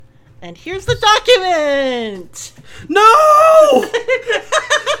And here's the document! No!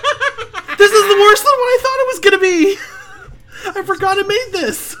 This is the worse than what I thought it was gonna be! I forgot I made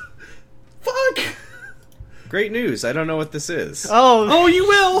this! Fuck! Great news. I don't know what this is. Oh, you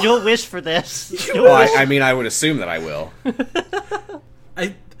will! You'll wish for this. Well, I mean, I would assume that I will.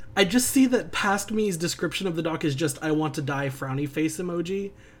 I just see that past me's description of the doc is just I want to die frowny face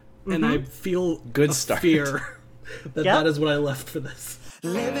emoji. And I feel Good start. fear that Yep. that is what I left for this.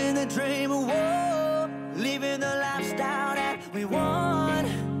 Living the dream of war, living the lifestyle that we want.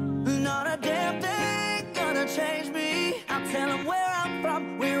 Not a damn thing gonna change me. I'll tell them where I'm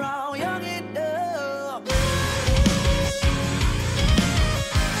from, we're all young and dumb.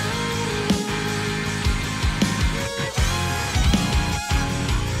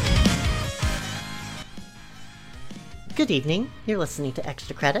 Good evening. You're listening to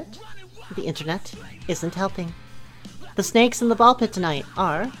Extra Credit. The internet isn't helping. The snakes in the ball pit tonight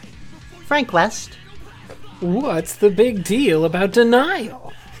are Frank West, What's the big deal about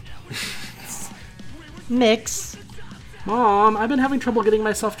denial? Mix, Mom, I've been having trouble getting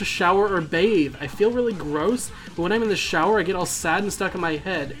myself to shower or bathe. I feel really gross, but when I'm in the shower, I get all sad and stuck in my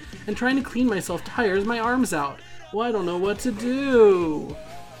head. And trying to clean myself tires my arms out. Well, I don't know what to do.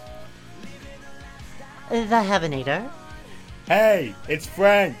 the Heavenator, Hey, it's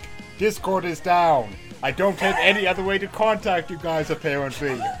Frank. Discord is down. I don't have any other way to contact you guys,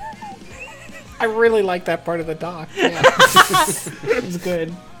 apparently. I really like that part of the doc. Yeah. It was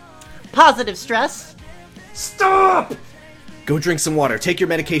good. Positive Stress, Stop! Go drink some water, take your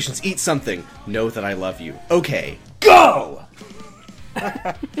medications, eat something. Know that I love you. Okay, go!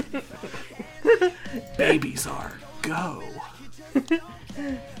 Babies are go.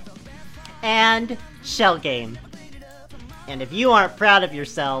 and Shell Game. And if you aren't proud of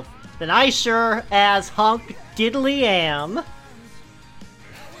yourself, then I sure as hunk diddly am.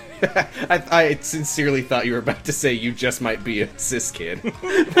 I sincerely thought you were about to say you just might be a cis kid.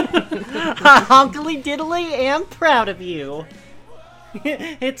 Hunkily diddly am proud of you.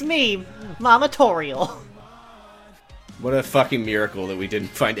 It's me, Mama Toriel. What a fucking miracle that we didn't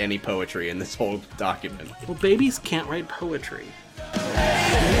find any poetry in this whole document. Well, babies can't write poetry.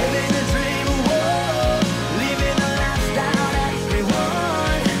 Living the dream of war, living the lifestyle that we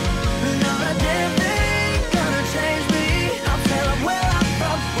want. Not a damn thing gonna change me. I'll tell them where I'm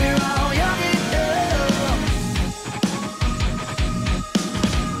from, we're all young and dumb.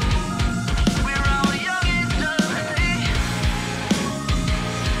 We're all young and dumb.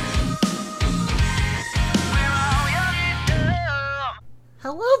 We're all young and dumb.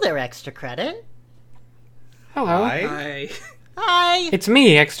 Hello there, Extra Credit. Hello. I... Hi. It's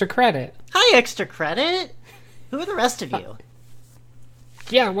me, Extra Credit. Hi, Extra Credit. Who are the rest of you?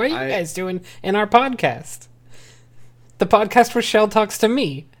 Yeah, what are you guys doing in our podcast? The podcast where Shell talks to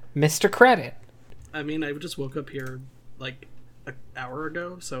me, Mr. Credit. I mean, I just woke up here, like, an hour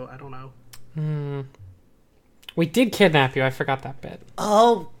ago, so I don't know. We did kidnap you, I forgot that bit.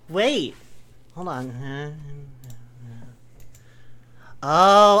 Oh, wait. Hold on.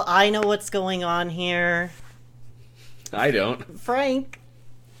 Oh, I know what's going on here. I don't. Frank,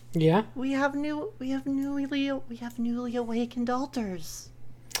 Yeah? we have newly awakened altars.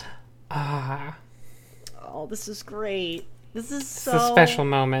 Ah, Oh, this is great. This is it's a so special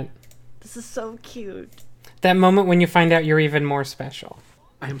moment. This is so cute. That moment when you find out you're even more special.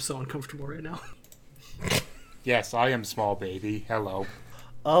 I am so uncomfortable right now. Yes, I am small baby. Hello.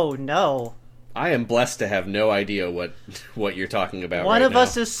 Oh no. I am blessed to have no idea what you're talking about One right of now.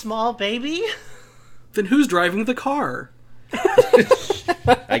 us is small baby? Then who's driving the car?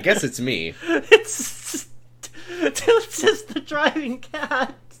 I guess it's me. It's just the driving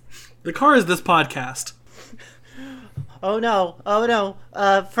cat. The car is this podcast. Oh no.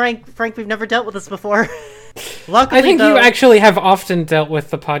 Frank, we've never dealt with this before. Luckily, I think though, you actually have often dealt with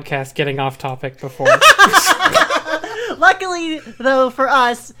the podcast getting off topic before. Luckily, though, for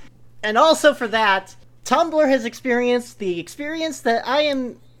us, and also for that, Tumblr has experienced the experience that I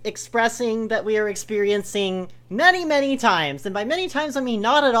am expressing that we are experiencing many, many times. And by many times, I mean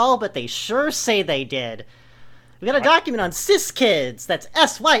not at all, but they sure say they did. We got a document on cis kids. That's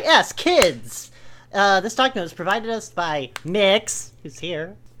SYS kids. This document was provided us by Mix, who's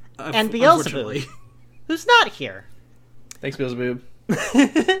here, and Beelzebub, Unfortunately. who's not here. Thanks, Beelzebub.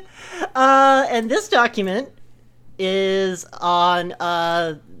 And this document is on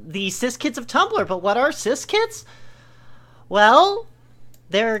the cis kids of Tumblr. But what are cis kids? Well,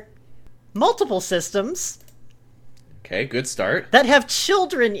 they're multiple systems Okay, good start. that have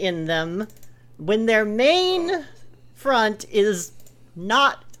children in them when their main front is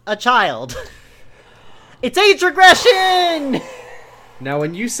not a child. It's age regression! Now,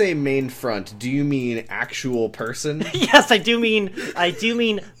 when you say main front, do you mean actual person? Yes, I do mean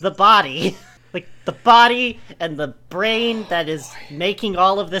the body. Like, the body and the brain that is making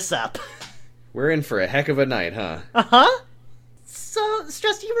all of this up. We're in for a heck of a night, huh? Uh-huh. So,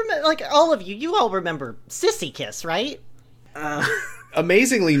 Stress, you remember, like, all of you all remember Sissy Kiss, right?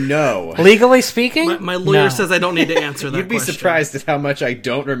 Amazingly, no. Legally speaking, My lawyer no. says I don't need to answer that You'd be question. surprised at how much I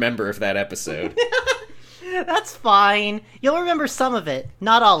don't remember of that episode. That's fine. You'll remember some of it,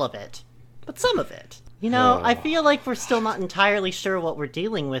 not all of it, but some of it. You know, I feel like we're still not entirely sure what we're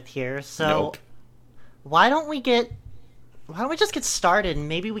dealing with here, so Nope. why don't we just get started and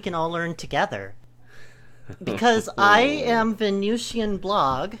maybe we can all learn together? Because I am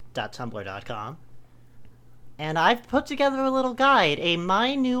VenusianBlog.tumblr.com, and I've put together a little guide, a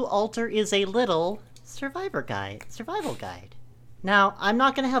My New Alter is a Little survival guide. Now, I'm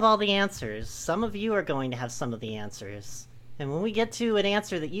not going to have all the answers. Some of you are going to have some of the answers. And when we get to an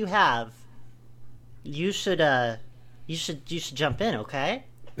answer that you have, you should jump in, okay?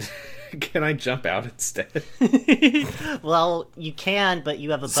 Can I jump out instead? Well, you can, but you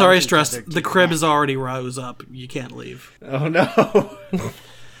have a Sorry, bungee Stress. tether to The your crib neck. is already rose up. You can't leave. Oh no.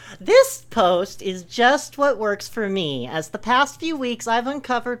 This post is just what works for me, as the past few weeks I've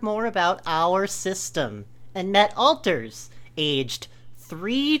uncovered more about our system and met alters aged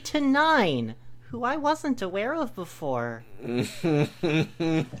 3 to 9 who I wasn't aware of before. And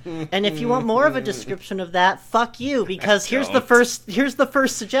if you want more of a description of that, fuck you, because here's the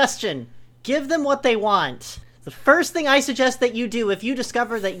first suggestion. Give them what they want. The first thing I suggest that you do if you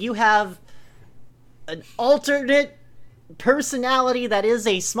discover that you have an alternate personality that is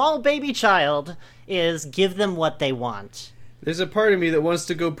a small baby child is give them what they want. There's a part of me that wants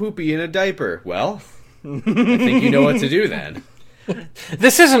to go poopy in a diaper. Well, I think you know what to do then.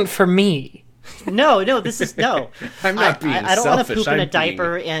 This isn't for me. No, this is no. I'm not being I don't want to selfish, poop in a I'm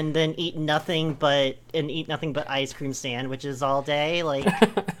diaper and then eat nothing but ice cream sandwiches all day. Like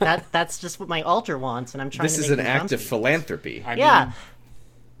that's just what my alter wants, and I'm trying This to is make an them act of comfy. philanthropy. I Yeah. mean,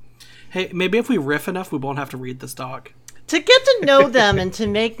 Hey, maybe if we riff enough, we won't have to read this doc. To get to know them and to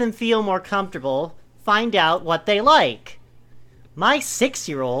make them feel more comfortable, find out what they like. My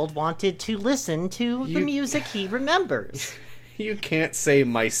 6-year-old wanted to listen to the music he remembers. You can't say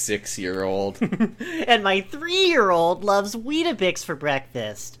my 6-year-old. And my 3-year-old loves Weetabix for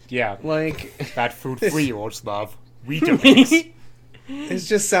breakfast. yeah, Like, that food 3-year-olds love. Weetabix. it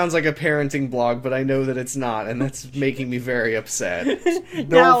just sounds like a parenting blog, but I know that it's not, and that's making me very upset. No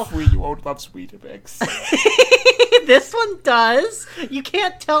Now- 3-year-old loves Weetabix. This one does. You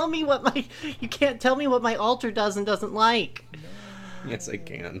can't tell me what my alter does and doesn't like. Yes, I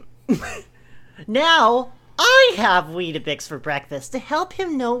can. Now, I have Weetabix for breakfast to help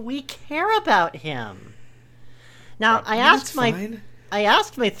him know we care about him. Now, I asked my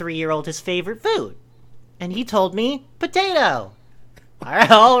 3-year-old his favorite food, and he told me potato.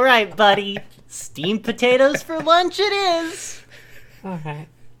 All right, buddy. Steamed potatoes for lunch it is. Okay.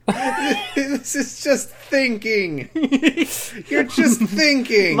 This is just thinking. You're just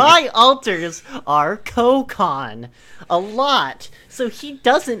thinking. My alters are Kokon. A lot. So he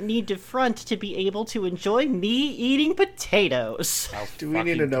doesn't need to front to be able to enjoy me eating potatoes. Do we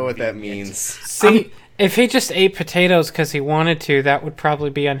need to know what that means? See, if he just ate potatoes because he wanted to, that would probably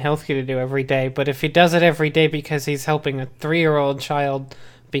be unhealthy to do every day. But if he does it every day because he's helping a 3-year-old child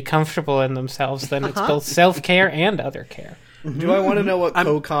be comfortable in themselves, then it's both self-care and other care. Do I want to know what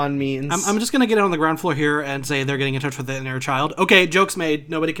Kokon means? I'm just gonna get it on the ground floor here and say they're getting in touch with the inner child. Okay, joke's made.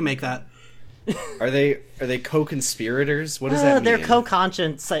 Nobody can make that. Are they co-conspirators? What does that mean? They're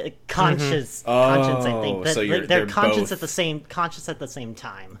co-conscious, conscious, I think. so They're they're conscious both- at the same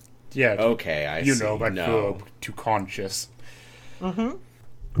time. Yeah. Okay, I you see. know that No. verb, to conscious.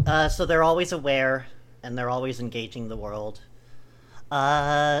 So they're always aware, and they're always engaging the world.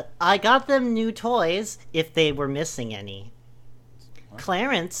 I got them new toys if they were missing any.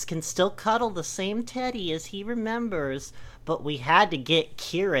 Clarence can still cuddle the same teddy as he remembers, but we had to get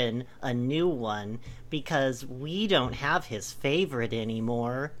Kieran a new one because we don't have his favorite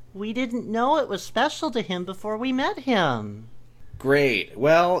anymore. We didn't know it was special to him before we met him. Great.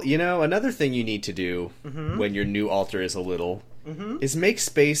 Well, you know, another thing you need to do when your new alter is a little is make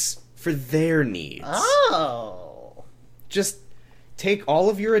space for their needs. Oh. Just take all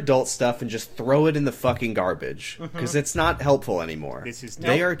of your adult stuff and just throw it in the fucking garbage because it's not helpful anymore.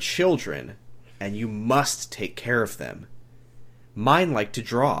 They are children and you must take care of them. Mine like to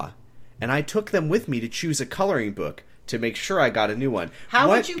draw, and I took them with me to choose a coloring book to make sure I got a new one. How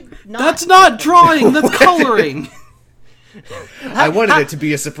What- would you not... That's not drawing. That's coloring. I wanted it to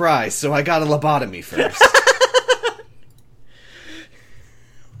be a surprise, so I got a lobotomy first.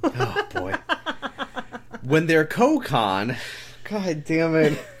 Oh, boy. When they're Kokon... God damn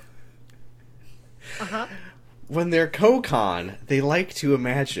it. Uh-huh. When they're Kokon, they like to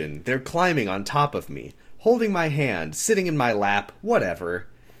imagine they're climbing on top of me, holding my hand, sitting in my lap, whatever.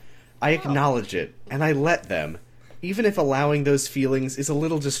 I acknowledge it, and I let them, even if allowing those feelings is a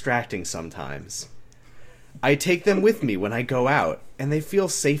little distracting sometimes. I take them with me when I go out, and they feel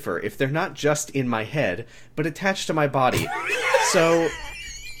safer if they're not just in my head, but attached to my body. So...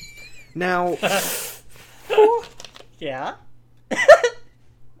 Now... Yeah?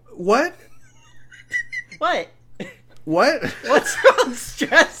 What? What? What? What's wrong,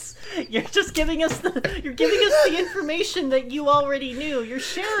 Stress? You're just giving us the information that you already knew. You're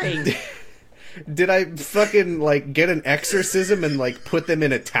sharing. Did I fucking, like, get an exorcism and, like, put them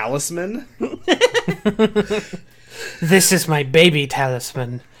in a talisman? This is my baby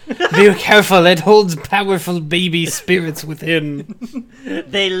talisman. Be careful, it holds powerful baby spirits within.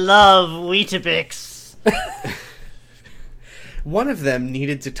 They love Weetabix. One of them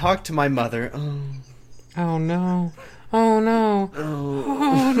needed to talk to my mother. Oh no. Oh no.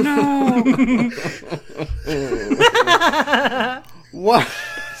 Oh no. What?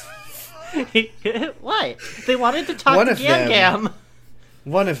 What? They wanted to talk One to of Gam them- Gam.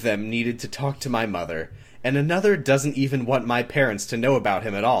 One of them needed to talk to my mother, and another doesn't even want my parents to know about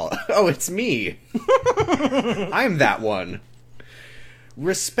him at all. Oh, it's me. I'm that one.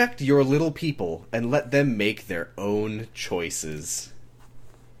 Respect your little people and let them make their own choices.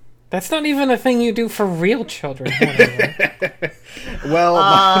 That's not even a thing you do for real children. Whatever. Well,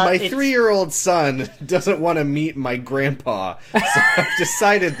 my it's- 3-year-old son doesn't want to meet my grandpa, so I've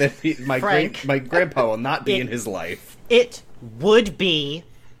decided that Frank, my grandpa will not be in his life. It would be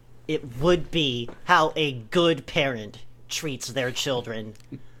how a good parent treats their children.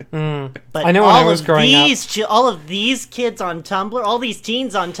 But I know when I was growing up. all of these kids on Tumblr, all these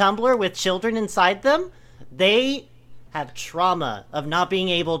teens on Tumblr with children inside them, they have trauma of not being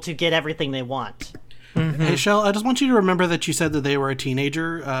able to get everything they want. Hey, Shell, I just want you to remember that you said that they were a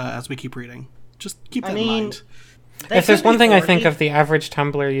teenager as we keep reading. Just keep that in mind. They If there's could be one thing I 40. think of the average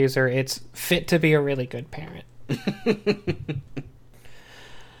Tumblr user, it's fit to be a really good parent.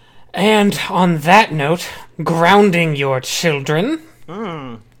 And on that note, grounding your children.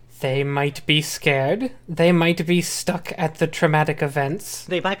 They might be scared. They might be stuck at the traumatic events.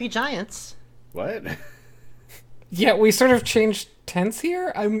 They might be giants. What? Yeah, we sort of changed tense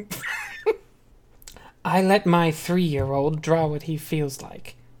here. I let my 3-year-old draw what he feels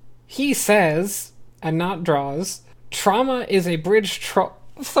like. He says, and not draws, trauma is a bridge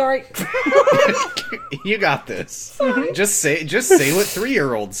Sorry. You got this. Just say what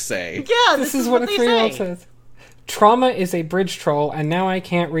 3-year-olds say. Yeah, This is what a they 3-year-old say. says. Trauma is a bridge troll, and now I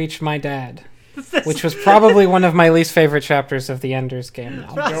can't reach my dad. Which was probably one of my least favorite chapters of the Ender's Game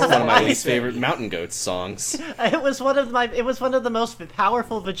now. One of my least favorite Mountain Goats songs. It was one of the most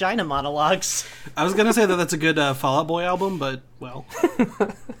powerful vagina monologues. I was gonna say that that's a good Fall Out Boy album, but, well.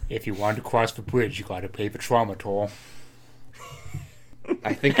 If you want to cross the bridge, you gotta pay the trauma toll.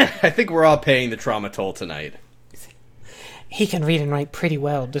 I think we're all paying the trauma toll tonight. He can read and write pretty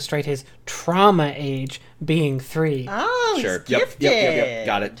well, despite his trauma age being 3. Oh, Sure. he's Yep. gifted.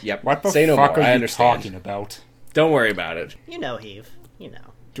 Got it. Yep. What the Say no fuck more. I are you understand. talking about? Don't worry about it. You know, Heave. You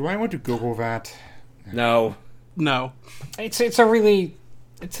know. Do I want to Google that? No. No. It's a really...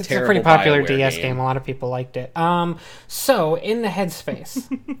 It's a Terrible pretty popular BioWare DS game. game. A lot of people liked it. So, in the headspace,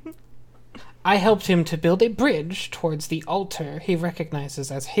 I helped him to build a bridge towards the altar he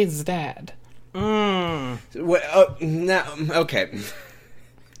recognizes as his dad. Well, now, okay.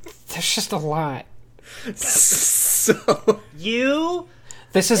 There's just a lot. So You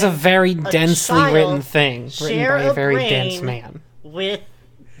This is a very densely child written thing, written share by a a very brain dense man. with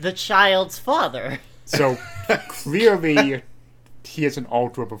the child's father. So clearly, he has an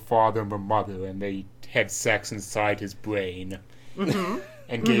alter of a father and a mother, and they had sex inside his brain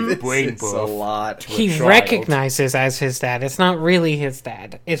and gave brain it's birth. a lot. to a He child. recognizes as his dad. It's not really his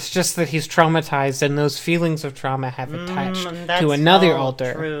dad. It's just that he's traumatized, and those feelings of trauma have attached And that's to another all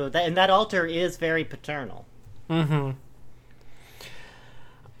altar. True. And that altar is very paternal.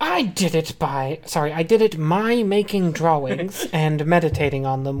 I did it by making drawings and meditating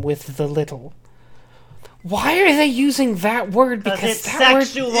on them with the little. Why are they using that word? Because Because it's that word...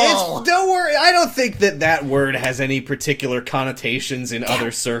 sexual. Don't worry. I don't think that word has any particular connotations in other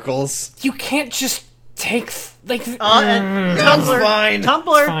circles. You can't just take... like. And Tumblr. fine.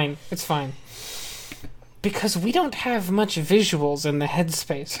 Tumblr. It's fine. Because we don't have much visuals in the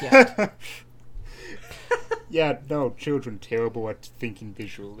headspace yet. Yeah, no, children terrible at thinking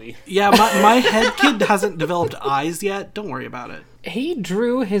visually. Yeah, my head kid hasn't developed eyes yet. Don't worry about it. He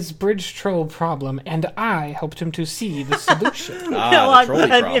drew his bridge troll problem, and I helped him to see the solution. The trolley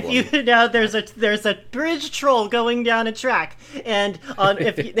problem. If you now there's a bridge troll going down a track, and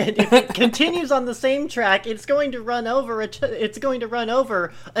if it continues on the same track, it's going to run over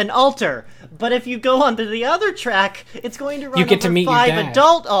an altar. But if you go onto the other track, it's going to run You get over to meet your 5 dad.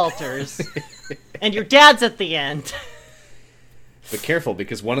 adult altars, and your dad's at the end. But careful,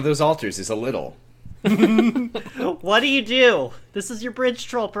 because one of those altars is a little. What do? This is your bridge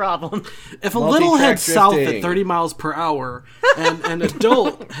troll problem. If a little heads south at drifting. 30 miles per hour and an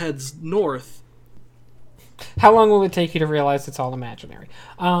adult heads north, How long will it take you to realize it's all imaginary?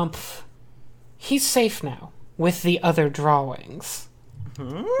 He's safe now with the other drawings.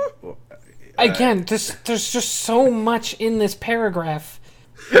 Again, there's just so much in this paragraph.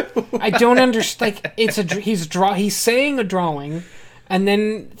 I don't understand. Like, he's saying a drawing, and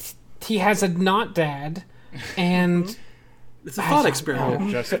then he has a not dad, and it's a thought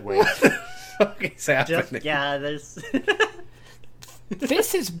experiment. Just wait. It's happening. There's.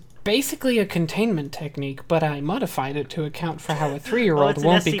 this is basically a containment technique, but I modified it to account for how a 3-year-old it's an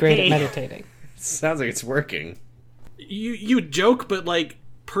won't be great SCP. at meditating. Sounds like it's working. You joke, but like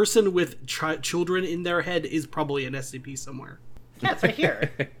person with children in their head is probably an SCP somewhere. Yeah, it's right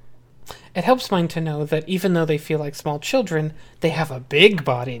here. It helps mine to know that even though they feel like small children, they have a big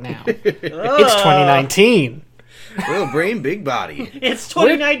body now. It's 2019. Little brain, big body. It's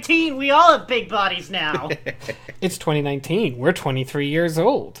 2019. We all have big bodies now. It's 2019. We're 23 years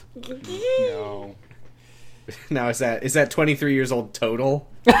old. No. Now is that 23 years old total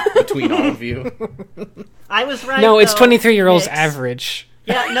between all of you? I was right. No, it's though. 23-year-olds Mix. average.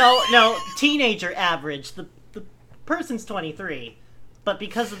 Yeah, no, teenager average. The person's 23, but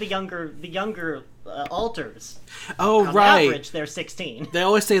because of the younger alters, Oh, on right. average they're 16. They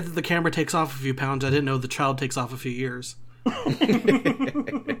always say that the camera takes off a few pounds. I didn't know the child takes off a few years.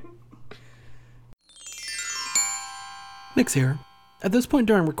 Nick's here. At this point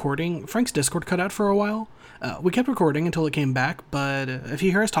during recording, Frank's Discord cut out for a while. We kept recording until it came back, but if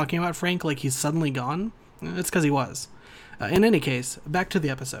you hear us talking about Frank like he's suddenly gone, it's because he was. In any case, back to the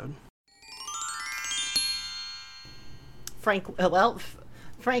episode. Frank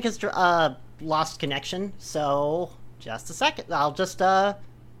has lost connection, so just a second. I'll just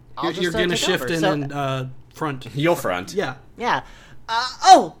You're gonna take shift over. in So, and front. You'll front. Yeah. yeah.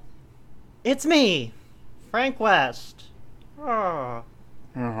 It's me, Frank West. Oh.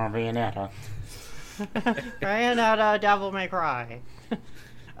 Bayonetta. Bayonetta, Devil May Cry.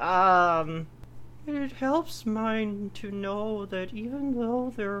 It helps mine to know that even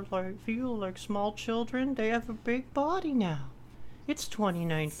though they're feel like small children, they have a big body now. It's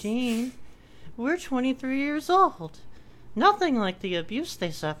 2019. We're 23 years old. Nothing like the abuse they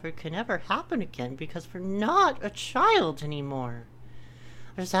suffered can ever happen again because we're not a child anymore.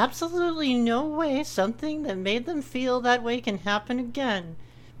 There's absolutely no way something that made them feel that way can happen again.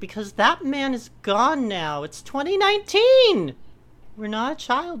 Because that man is gone now. It's 2019! We're not a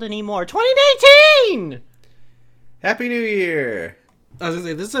child anymore. 2019! Happy New Year! I was gonna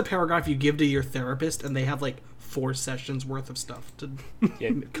say, this is a paragraph you give to your therapist, and they have like 4 sessions worth of stuff to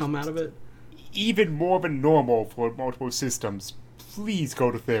come out of it. Even more than normal for multiple systems. Please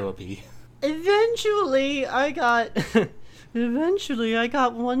go to therapy. Eventually, I got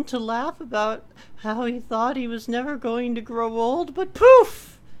one to laugh about how he thought he was never going to grow old, but poof!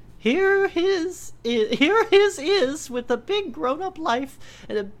 Here his is with a big grown-up life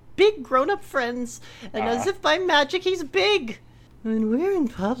and a big grown-up friends, and as if by magic he's big. When we're in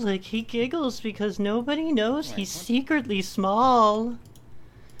public, he giggles because nobody knows he's secretly small.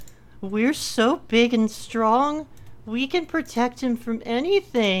 We're so big and strong, we can protect him from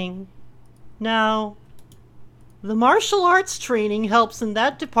anything. Now, the martial arts training helps in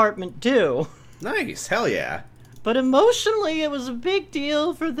that department too. Nice, hell yeah. But emotionally, it was a big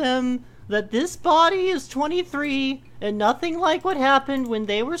deal for them that this body is 23 and nothing like what happened when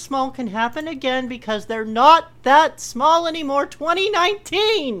they were small can happen again because they're not that small anymore.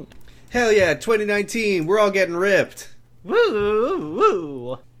 2019! Hell yeah, 2019, we're all getting ripped. Woo,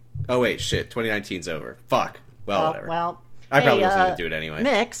 woo. Oh wait, shit, 2019's over. Fuck. Well, whatever. Well, I probably wasn't gonna do it anyway.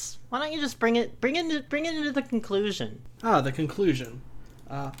 Mix, why don't you just bring it into the conclusion? The conclusion.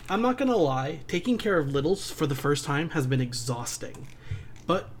 I'm not gonna lie, taking care of littles for the first time has been exhausting.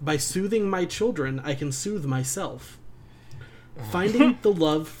 But by soothing my children, I can soothe myself. Finding the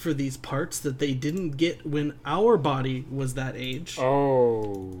love for these parts that they didn't get when our body was that age.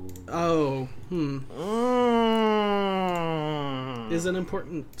 Is an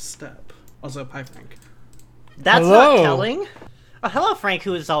important step. Also, hi Frank. That's Hello. not telling. Oh, hello, Frank,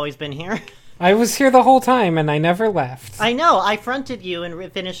 who has always been here. I was here the whole time and I never left. I know, I fronted you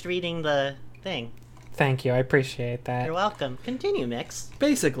and finished reading the thing. Thank you, I appreciate that. You're welcome. Continue, Mix.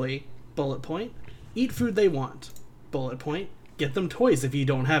 Basically, bullet point, eat food they want. Bullet point, get them toys if you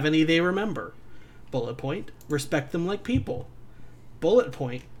don't have any they remember. Bullet point, respect them like people. Bullet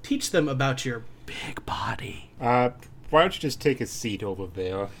point, teach them about your big body. Why don't you just take a seat over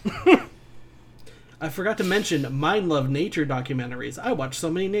there? I forgot to mention Mind Love nature documentaries. I watch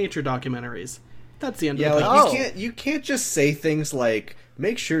so many nature documentaries. That's the end Yeah, of the like podcast. you can't just say things like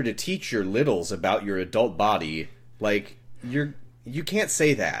make sure to teach your littles about your adult body. Like you can't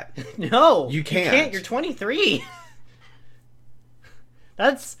say that. No, You can't. You're 23.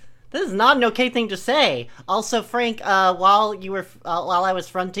 This is not an okay thing to say. Also, Frank, while I was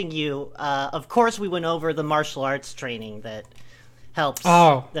fronting you, of course we went over the martial arts training that helps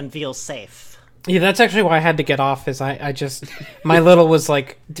them feel safe. Yeah, that's actually why I had to get off, is I just... My little was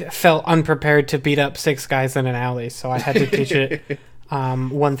like, felt unprepared to beat up 6 guys in an alley, so I had to teach it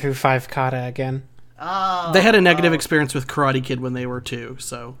 1 through 5 kata again. Oh, They had a negative experience with Karate Kid when they were 2,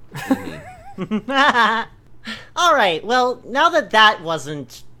 so... Alright, well, now that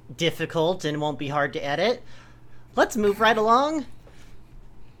wasn't difficult and won't be hard to edit, let's move right along.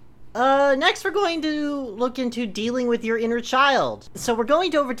 Next we're going to look into dealing with your inner child. So we're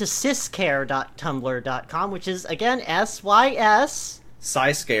going over to syscare.tumblr.com, which is, again, SYS.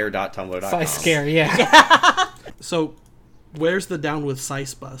 Scare.tumblr.com. So I scare, yeah. So, where's the Down with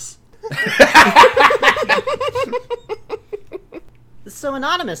Sice bus? So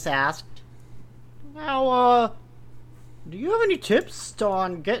Anonymous asked, now, do you have any tips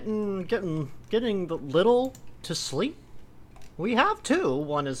on getting the little to sleep? We have 2.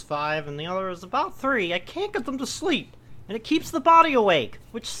 One is 5 and the other is about 3. I can't get them to sleep, and it keeps the body awake,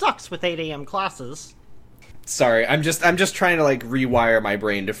 which sucks with 8 a.m. classes. Sorry, I'm just trying to like rewire my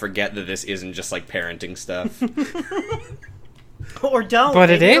brain to forget that this isn't just like parenting stuff. Or don't. But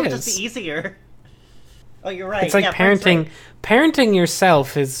Maybe it it'll is. just be easier. Oh, you're right. It's like Yeah, Frank's parenting. right. Parenting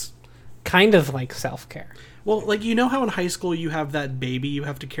yourself is kind of like self-care. Well, like, you know how in high school you have that baby you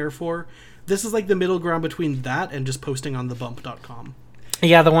have to care for? This is like the middle ground between that and just posting on thebump.com.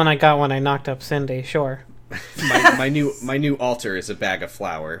 Yeah, the one I got when I knocked up Cindy, sure. my new altar is a bag of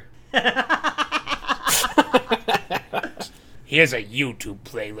flour. Here's a YouTube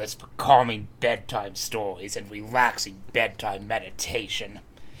playlist for calming bedtime stories and relaxing bedtime meditation.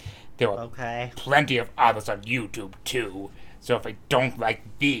 There are Okay. plenty of others on YouTube too, so if they don't like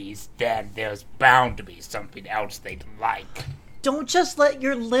these, then there's bound to be something else they'd like. Don't just let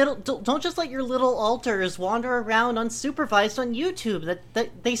your little alters wander around unsupervised on YouTube.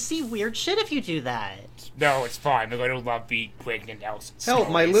 That they see weird shit if you do that. No, it's fine. They're going to love being pregnant else. Help,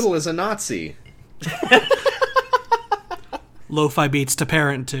 my little is a Nazi. Lo-fi beats to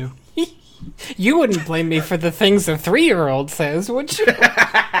parent to. You wouldn't blame me for the things a 3-year-old says, would you?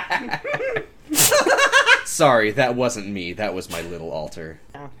 Sorry, that wasn't me. That was my little altar.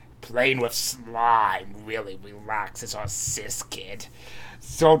 Playing with slime really relaxes our cis kid.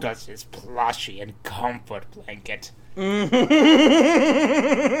 So does his plushie and comfort blanket.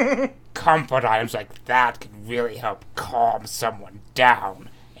 Comfort items like that can really help calm someone down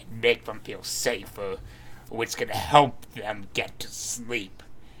and make them feel safer, which can help them get to sleep.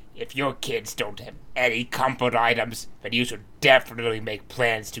 If your kids don't have any comfort items, then you should definitely make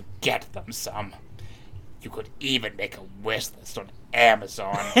plans to get them some. You could even make a wish list on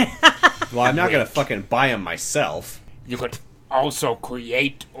Amazon. Well, I'm not gonna fucking buy them myself. You could also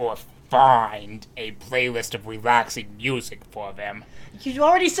create or find a playlist of relaxing music for them. You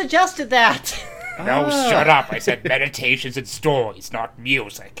already suggested that. No, shut up. I said meditations and stories, not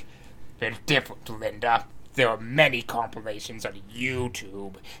music. They're different, Linda. There are many compilations on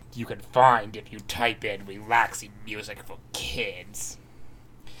YouTube you can find if you type in relaxing music for kids.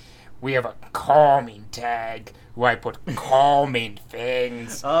 We have a calming tag where I put calming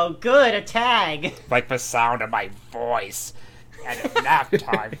things, Oh, good, a tag. like the sound of my voice, and a nap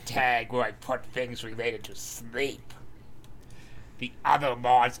time tag where I put things related to sleep. The other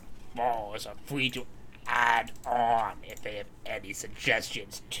mods and followers are free to add on if they have any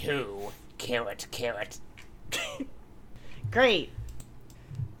suggestions too. Carrot. Great.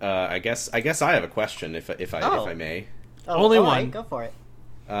 I guess I have a question if I may. Oh, Only all right, one. go for it.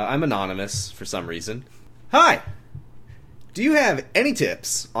 I'm anonymous for some reason. Hi! Do you have any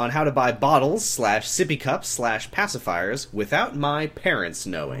tips on how to buy bottles / sippy cups / pacifiers without my parents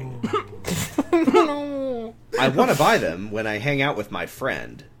knowing? I want to buy them when I hang out with my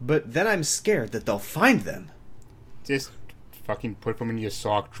friend, but then I'm scared that they'll find them. Just fucking put them in your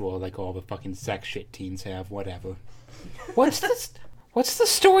sock drawer like all the fucking sex shit teens have. Whatever. What's the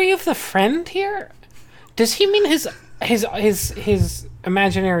story of the friend here? Does he mean his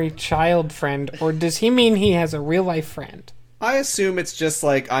imaginary child friend, or does he mean he has a real life friend? I assume it's just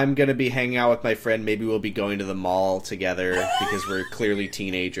like, I'm gonna be hanging out with my friend, maybe we'll be going to the mall together, because we're clearly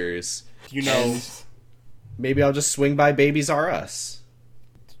teenagers. You know... And maybe I'll just swing by Babies R Us.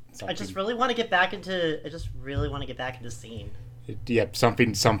 I just really want to get back into scene. Yeah,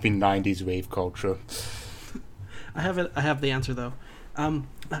 something 90s rave culture. I have the answer, though.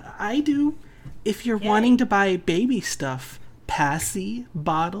 I do. If you're wanting to buy baby stuff, passy,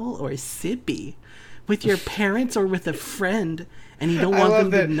 bottle, or sippy, with your parents or with a friend, and you don't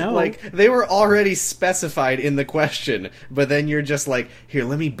want them to know. Like, they were already specified in the question, but then you're just like, here,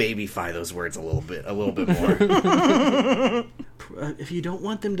 let me babyfy those words a little bit more. If you don't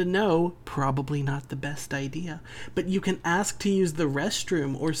want them to know, probably not the best idea. But you can ask to use the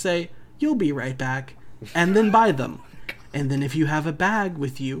restroom or say, you'll be right back, and then buy them. And then if you have a bag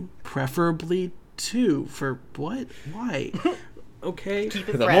with you, preferably 2 for what? Why? Okay. Keep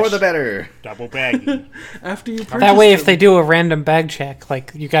it The fresh. more the better. Double bagging. After you purchase That way, if them- they do a random bag check,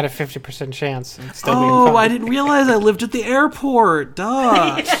 like, you got a 50% chance of still being Oh, caught. I didn't realize I lived at the airport.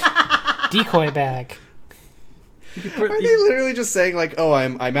 Duh. Decoy bag. Are they literally just saying, like, oh,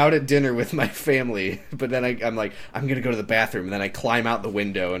 I'm out at dinner with my family, but then I'm like, I'm gonna go to the bathroom, and then I climb out the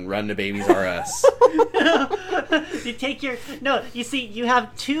window and run to Babies R Us. You take your... No, you see, you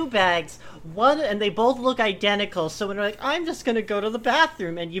have 2 bags, one, and they both look identical, so when you're like, I'm just gonna go to the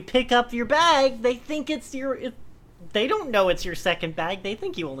bathroom, and you pick up your bag, they think it's your... They don't know it's your second bag, they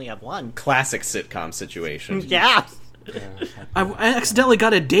think you only have one. Classic sitcom situation. Yeah! I accidentally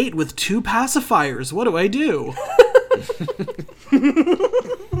got a date with 2 pacifiers. What do I do?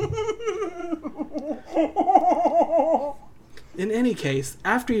 In any case,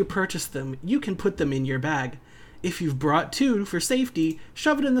 after you purchase them, you can put them in your bag. If you've brought 2 for safety,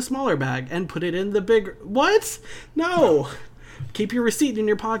 shove it in the smaller bag and put it in the bigger... What? No! Keep your receipt in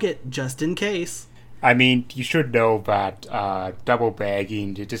your pocket, just in case. I mean, you should know that double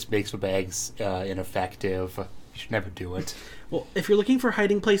bagging, it just makes the bags ineffective. You should never do it. Well, if you're looking for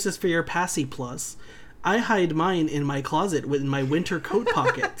hiding places for your Passy Plus, I hide mine in my closet in my winter coat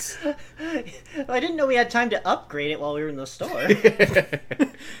pockets. I didn't know we had time to upgrade it while we were in the store.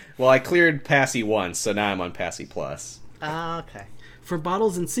 Well, I cleared Passy once, so now I'm on Passy Plus. Okay. For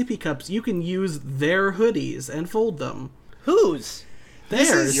bottles and sippy cups, you can use their hoodies and fold them. Whose?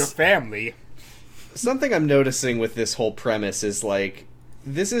 Theirs. Your family. Something I'm noticing with this whole premise is, like,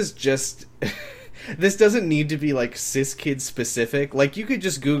 this is just... This doesn't need to be, like, cis kid specific. Like, you could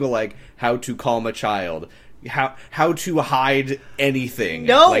just Google, like, how to calm a child. How to hide anything.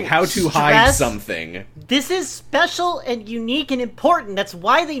 No, like, how to hide stress. something. This is special and unique and important. That's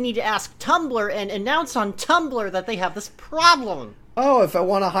why they need to ask Tumblr and announce on Tumblr that they have this problem. Oh, if I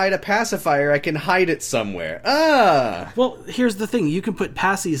want to hide a pacifier, I can hide it somewhere. Ah! Well, here's the thing. You can put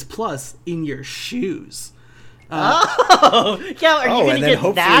Passy's Plus in your shoes. Oh, yeah, are you Oh, gonna and then get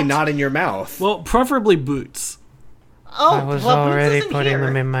hopefully that? not in your mouth. Well, preferably boots. Oh, I was well, already Boots isn't putting here.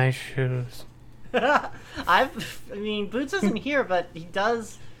 them in my shoes. I mean, Boots isn't here, but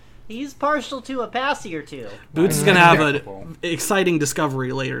he's partial to a passy or two. Boots is going to have Unacceptable. an exciting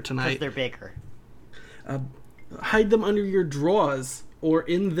discovery later Because tonight. they're bigger. Hide them under your drawers or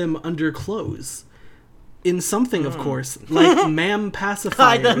in them under clothes. In something, of course, like ma'am pacifiers.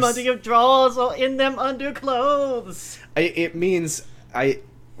 Hide them under your drawers or in them underclothes. It means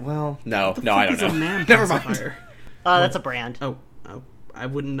well, no, The no, fuck I don't is a know. man Never mind. pacifier? That's a brand. Oh, I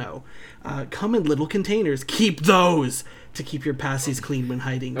wouldn't know. Come in little containers. Keep those to keep your passies clean when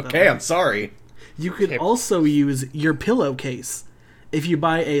hiding them. Okay, I'm sorry. You could also use your pillowcase. If you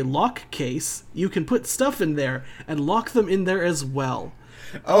buy a lock case, you can put stuff in there and lock them in there as well.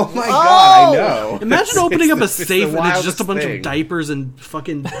 Oh my god, I know. Imagine opening up a It's the safe and it's just wildest a bunch thing. of diapers and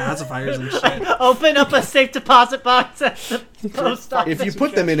fucking pacifiers and shit. Open up a safe deposit box at the post office. If you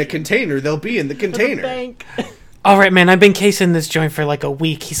put them in a container, they'll be in the container. bank. Alright, man, I've been casing this joint for like a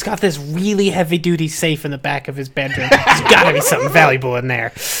week. He's got this really heavy-duty safe in the back of his bedroom. There's gotta be something valuable in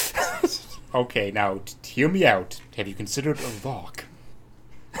there. Okay, now, hear me out. Have you considered a lock?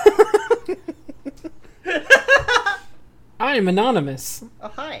 I'm anonymous.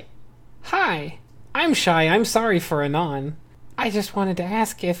 Oh, hi. Hi, I'm shy. I'm sorry for Anon. I just wanted to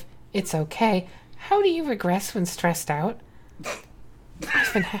ask if it's okay. How do you regress when stressed out?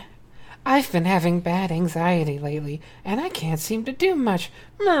 I've been having bad anxiety lately, and I can't seem to do much.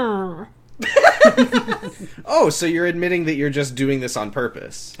 Mrr. Oh, so you're admitting that you're just doing this on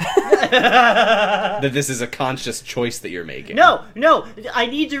purpose? That this is a conscious choice that you're making? No, I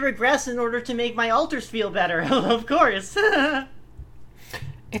need to regress in order to make my alters feel better, of course.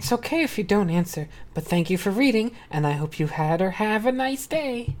 It's okay if you don't answer, but thank you for reading, and I hope you had or have a nice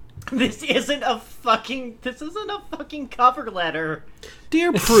day. This isn't a fucking cover letter.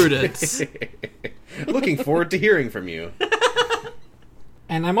 Dear Prudence. Looking forward to hearing from you.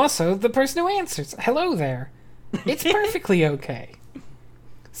 And I'm also the person who answers. Hello there. It's perfectly okay.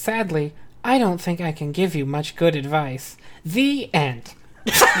 Sadly, I don't think I can give you much good advice. The end.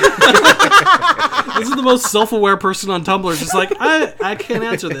 This is the most self-aware person on Tumblr. Just like, I can't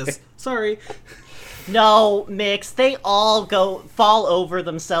answer this. Sorry. No, Mix, they all fall over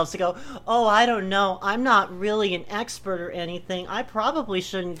themselves to go, oh, I don't know, I'm not really an expert or anything, I probably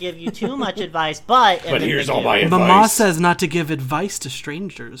shouldn't give you too much advice, but here's all my advice. Mama says not to give advice to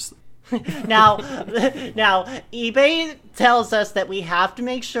strangers. Now, eBay tells us that we have to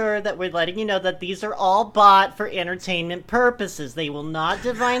make sure that we're letting you know that these are all bought for entertainment purposes. They will not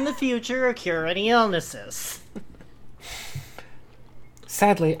divine the future or cure any illnesses.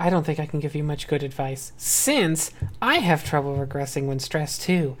 Sadly, I don't think I can give you much good advice, since I have trouble regressing when stressed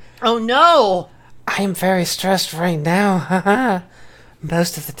too. Oh no! I am very stressed right now, haha.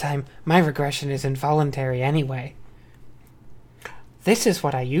 Most of the time, my regression is involuntary anyway. This is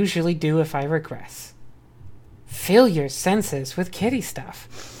what I usually do if I regress. Fill your senses with kitty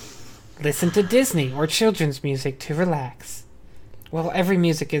stuff. Listen to Disney or children's music to relax. Well, every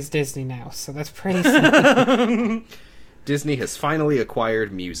music is Disney now, so that's pretty simple. Disney has finally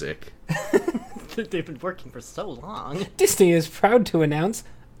acquired music. They've been working for so long. Disney is proud to announce,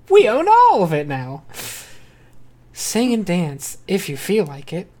 we own all of it now. Sing and dance, if you feel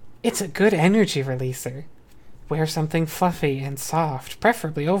like it. It's a good energy releaser. Wear something fluffy and soft,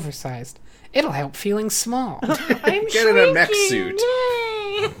 preferably oversized. It'll help feeling small. I'm Get in a mech suit.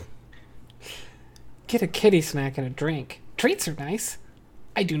 Yay! Get a kitty snack and a drink. Treats are nice.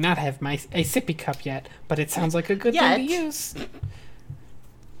 I do not have a sippy cup yet, but it sounds like a good thing to use.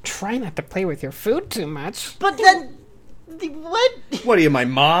 Try not to play with your food too much. But then, what? What are you, my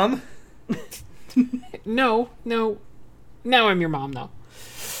mom? No. Now I'm your mom, though.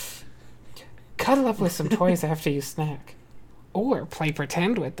 Cuddle up with some toys after you snack. Or play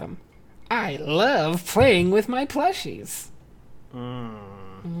pretend with them. I love playing with my plushies.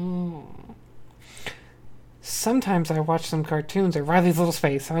 Sometimes I watch some cartoons or Riley's Little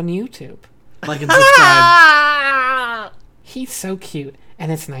Space on YouTube. Like and subscribe. He's so cute,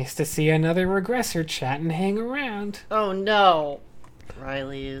 and it's nice to see another regressor chat and hang around. Oh no.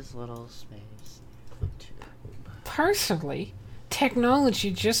 Riley's Little Space. Personally,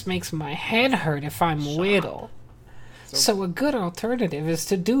 technology just makes my head hurt if I'm little. So a good alternative is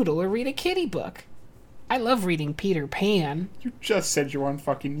to doodle or read a kitty book. I love reading Peter Pan. You just said you're on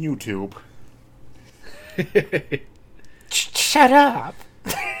fucking YouTube. Shut up.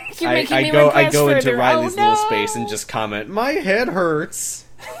 You're making me I regress go into further. Riley's Oh, little no. space and just comment, my head hurts.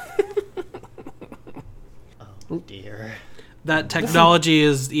 Oh dear. That technology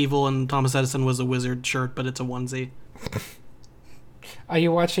is evil and Thomas Edison was a wizard shirt, but it's a onesie. Are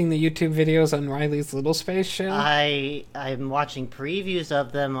you watching the YouTube videos on Riley's Little Space show? I'm watching previews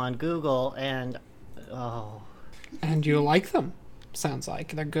of them on Google, and And you like them. Sounds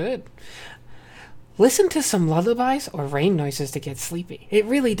like they're good. Listen to some lullabies or rain noises to get sleepy. It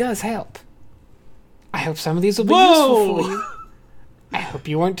really does help. I hope some of these will be useful for you. I hope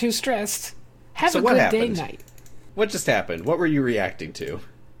you weren't too stressed. Have So a what good happened? day night. What just happened? What were you reacting to?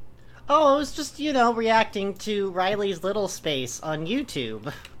 I was just, reacting to Riley's Little Space on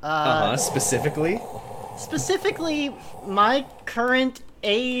YouTube. Specifically? Specifically, my current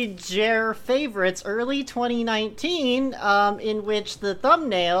age favorites, early 2019, in which the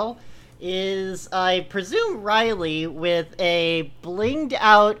thumbnail is, I presume, Riley with a blinged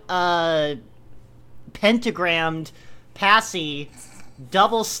out, pentagrammed passy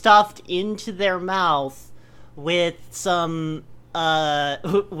double stuffed into their mouth with some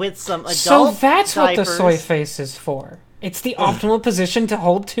adult So that's what the diapers. soy face is for. It's the optimal position to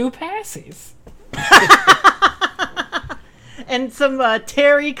hold two passies. And some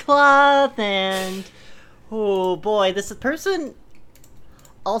terry cloth, and oh boy, this person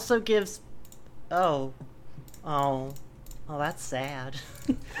also gives that's sad.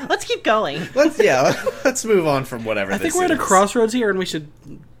 Let's keep going. Let's move on from whatever I this think we're at a is. crossroads here and we should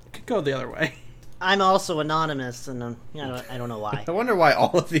go the other way. I'm also anonymous, and I don't know why. I wonder why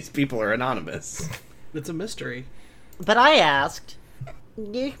all of these people are anonymous. It's a mystery. But I asked,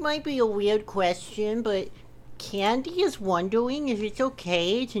 this might be a weird question, but Candy is wondering if it's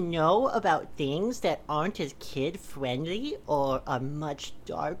okay to know about things that aren't as kid-friendly or are much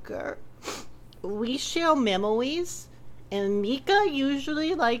darker. We share memories, and Mika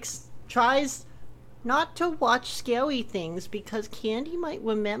usually tries not to watch scary things because Candy might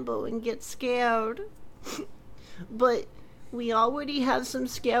remember and get scared. But we already have some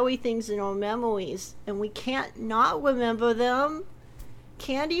scary things in our memories, and we can't not remember them.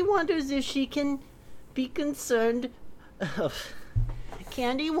 Candy wonders if she can be concerned.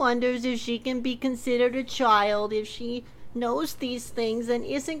 Candy wonders if she can be considered a child if she knows these things and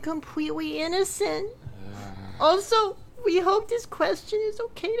isn't completely innocent. Also, we hope this question is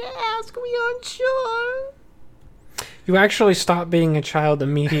okay to ask. We aren't sure. You actually stop being a child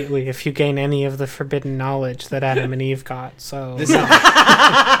immediately if you gain any of the forbidden knowledge that Adam and Eve got, so... This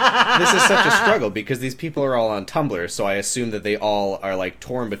is such a struggle because these people are all on Tumblr, so I assume that they all are, like,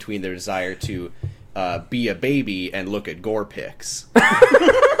 torn between their desire to be a baby and look at gore pics.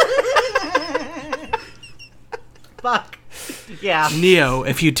 Fuck. Yeah. Neo,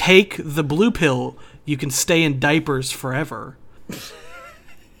 if you take the blue pill, you can stay in diapers forever.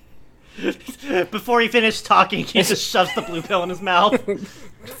 Before he finished talking, he just shoves the blue pill in his mouth.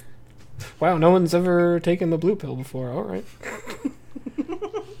 Wow, no one's ever taken the blue pill before. All right.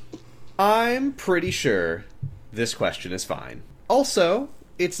 I'm pretty sure this question is fine. Also,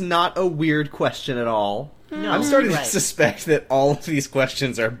 it's not a weird question at all. No, I'm starting right. to suspect that all of these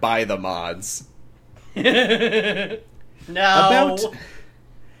questions are by the mods. No.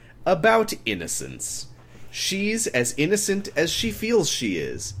 About innocence. She's as innocent as she feels she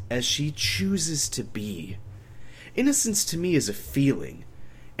is, as she chooses to be. Innocence to me is a feeling,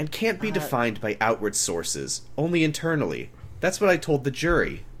 and can't be defined by outward sources, only internally. That's what I told the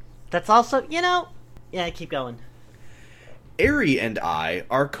jury. That's also, yeah, keep going. Ari and I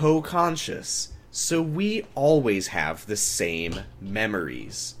are co-conscious, so we always have the same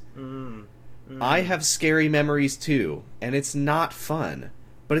memories. I have scary memories too, and it's not fun.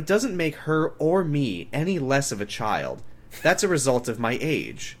 But it doesn't make her or me any less of a child. That's a result of my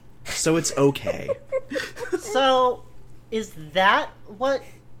age. So it's okay. So, is that what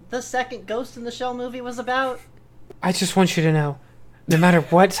the second Ghost in the Shell movie was about? I just want you to know, no matter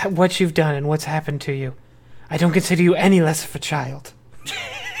what you've done and what's happened to you, I don't consider you any less of a child.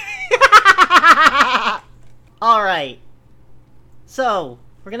 Alright. So,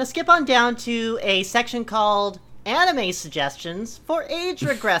 we're gonna skip on down to a section called Anime Suggestions for Age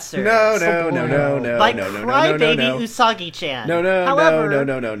Regressors. No. By no. Crybaby Usagi-chan. However,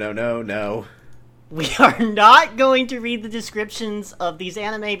 No. we are not going to read the descriptions of these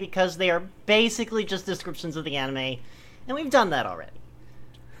anime because they are basically just descriptions of the anime, and we've done that already.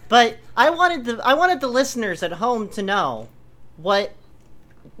 But I wanted the listeners at home to know what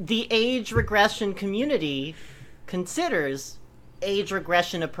the age regression community considers age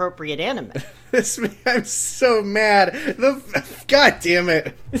regression appropriate anime. I'm so mad. God damn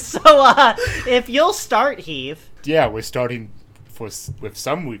it. So, if you'll start, Heath. Yeah, we're starting with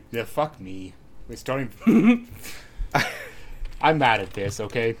some. Fuck me. We're starting. I'm mad at this.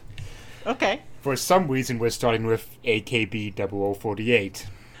 Okay. Okay. For some reason, we're starting with AKB 0048.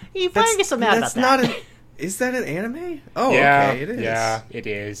 Heath, why are you so mad about that? Is that an anime? Oh, Yeah, okay, it is. Yeah, it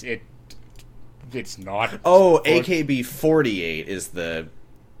is. It's not. Oh, AKB 48 is the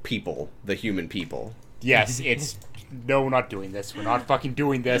people, the human people. Yes, it's. No, we're not doing this. We're not fucking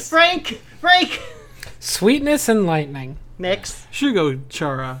doing this. Frank! Sweetness and lightning. Mix. Shugo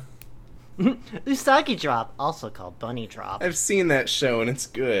Chara. Usagi Drop, also called Bunny Drop. I've seen that show and it's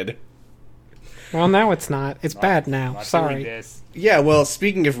good. Well, now it's not. It's bad now. Not Sorry. doing this. Yeah, well,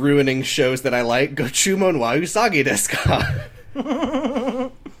 speaking of ruining shows that I like, Gochumon wa Usagi desu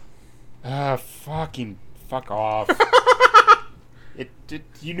ka? Fucking fuck off.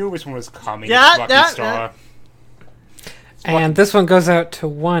 You knew this one was coming. Yeah, fucking yeah, star. And this one goes out to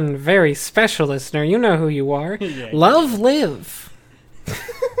one very special listener. You know who you are. Love Live.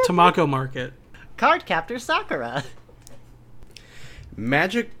 Tamako Market. Card Captor Sakura.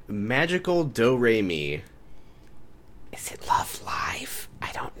 Magical Do-Re-Mi. Is it Love Live?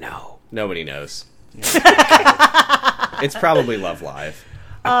 I don't know. Nobody knows. It's probably Love Live.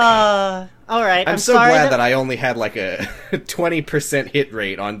 Alright, I'm so sorry glad that I only had like a 20% hit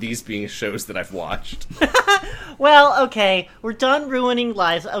rate on these being shows that I've watched. Well, okay, we're done ruining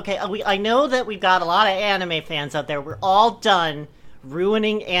lives. Okay, I know that we've got a lot of anime fans out there. We're all done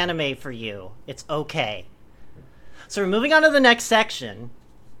ruining anime for you. It's okay. So we're moving on to the next section,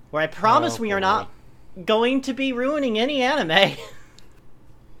 where I promise we are not going to be ruining any anime.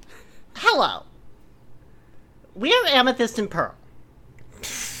 Hello. We have Amethyst and Pearl.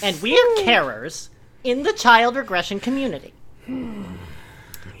 And we have carers in the child regression community.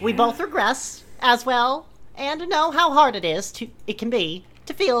 We both regress as well and know how hard it can be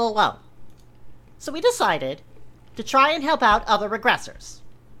to feel alone. So we decided to try and help out other regressors.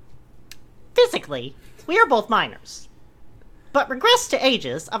 Physically, we are both minors, but regress to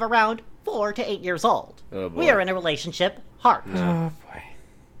ages of around 4 to 8 years old. Oh, boy. We are in a relationship, heart. Oh boy.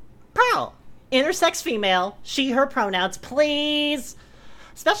 Pearl, intersex female, she, her pronouns, please.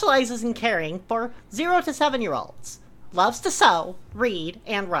 Specializes in caring for 0 to 7-year-olds. Loves to sew, read,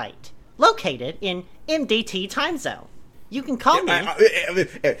 and write. Located in MDT time zone. You can call me.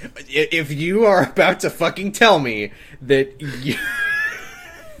 If you are about to fucking tell me that you...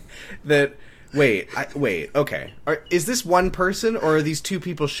 Wait, okay. Is this one person, or are these two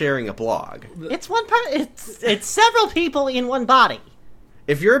people sharing a blog? It's one it's several people in one body.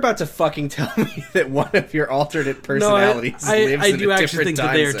 If you're about to fucking tell me that one of your alternate personalities lives I in do a actually different think time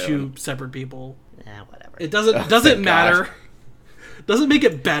that they are zone. two separate people. Whatever. It doesn't thank matter. God. Doesn't make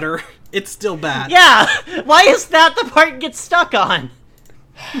it better. It's still bad. Yeah! Why is that the part you get stuck on?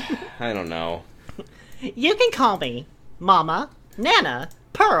 I don't know. You can call me Mama, Nana,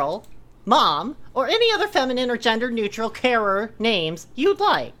 Pearl, Mom, or any other feminine or gender-neutral carer names you'd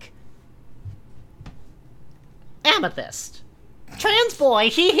like. Amethyst. Trans boy,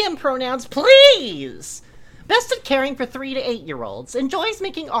 he, him pronouns, please! Best at caring for 3 to 8-year-olds. Enjoys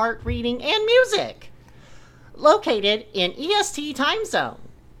making art, reading, and music. Located in EST time zone.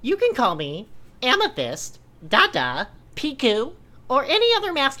 You can call me Amethyst, Dada, Piku, or any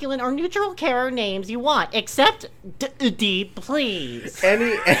other masculine or neutral carer names you want, except D, please.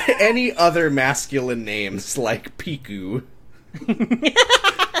 Any other masculine names like Piku.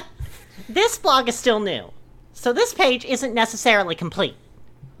 This blog is still new, so this page isn't necessarily complete.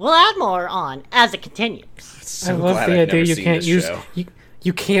 We'll add more on as it continues. I love the idea you can't use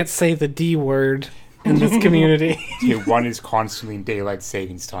you can't say the D word in this community. Yeah, one is constantly in daylight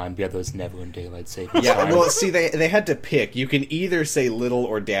savings time, the other is never in daylight savings Yeah, time. well, see, they had to pick. You can either say little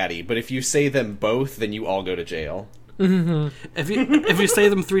or daddy, but if you say them both, then you all go to jail. If you say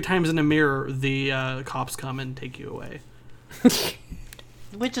them 3 times in a mirror, the cops come and take you away.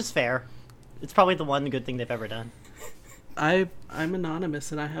 Which is fair. It's probably the one good thing they've ever done. I'm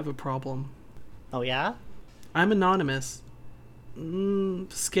anonymous and I have a problem. Oh, yeah? I'm anonymous.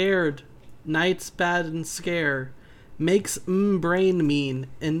 Scared. Night's bad and scare. Makes brain mean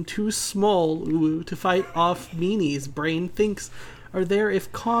and too small to fight off meanies. Brain thinks are there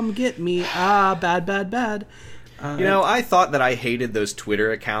if calm get me. Bad, bad, bad. You know, I thought that I hated those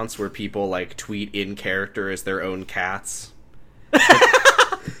Twitter accounts where people, like, tweet in character as their own cats.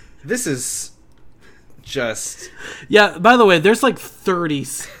 This is just... Yeah, by the way, there's like 30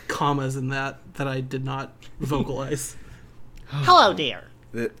 commas in that I did not vocalize. Hello, dear.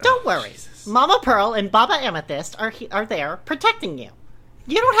 Don't worry. Mama Pearl and Baba Amethyst are there protecting you.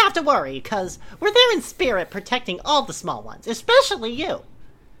 You don't have to worry, because we're there in spirit protecting all the small ones, especially you.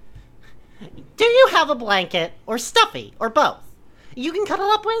 Do you have a blanket, or stuffy, or both? You can cuddle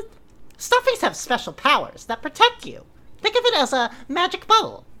up with? Stuffies have special powers that protect you. Think of it as a magic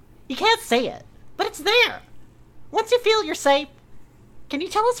bubble. You can't see it, but it's there. Once you feel you're safe, can you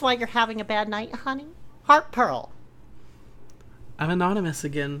tell us why you're having a bad night, honey? Heart Pearl. I'm anonymous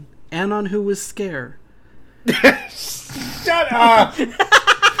again. Anon who was scared. Shut up!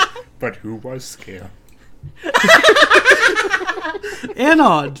 But who was scared?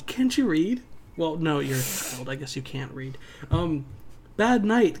 Anon, can't you read? Well, no, you're a child. I guess you can't read. Bad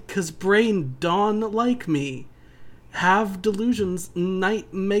night, 'cause brain dawn like me. Have delusions,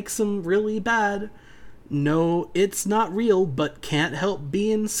 night makes them really bad. No, it's not real, but can't help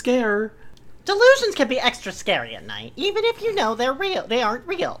being scared. Delusions can be extra scary at night, even if you know they're real. They aren't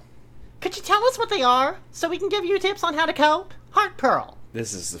real. Could you tell us what they are, so we can give you tips on how to cope? Heart Pearl.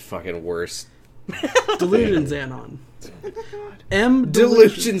 This is the fucking worst. Delusions, Anon.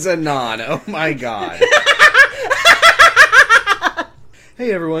 Delusions Anon. Oh my god.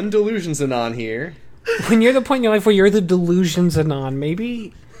 Hey everyone, Delusions Anon here. When you're at the point in your life where you're the delusions anon,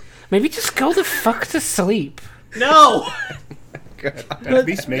 maybe just go the fuck to sleep. No! At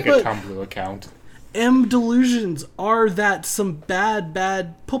least make a Tumblr account. Delusions are that some bad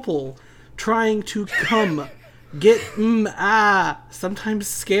pupil trying to come get sometimes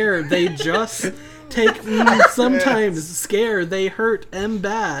scared they just take sometimes scared they hurt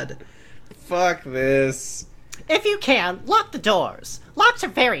bad. Fuck this. If you can, lock the doors. Locks are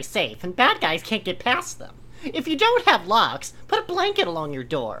very safe, and bad guys can't get past them. If you don't have locks, put a blanket along your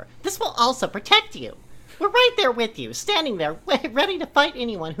door. This will also protect you. We're right there with you, standing there, ready to fight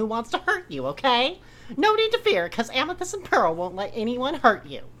anyone who wants to hurt you, okay? No need to fear, because Amethyst and Pearl won't let anyone hurt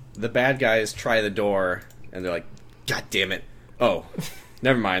you.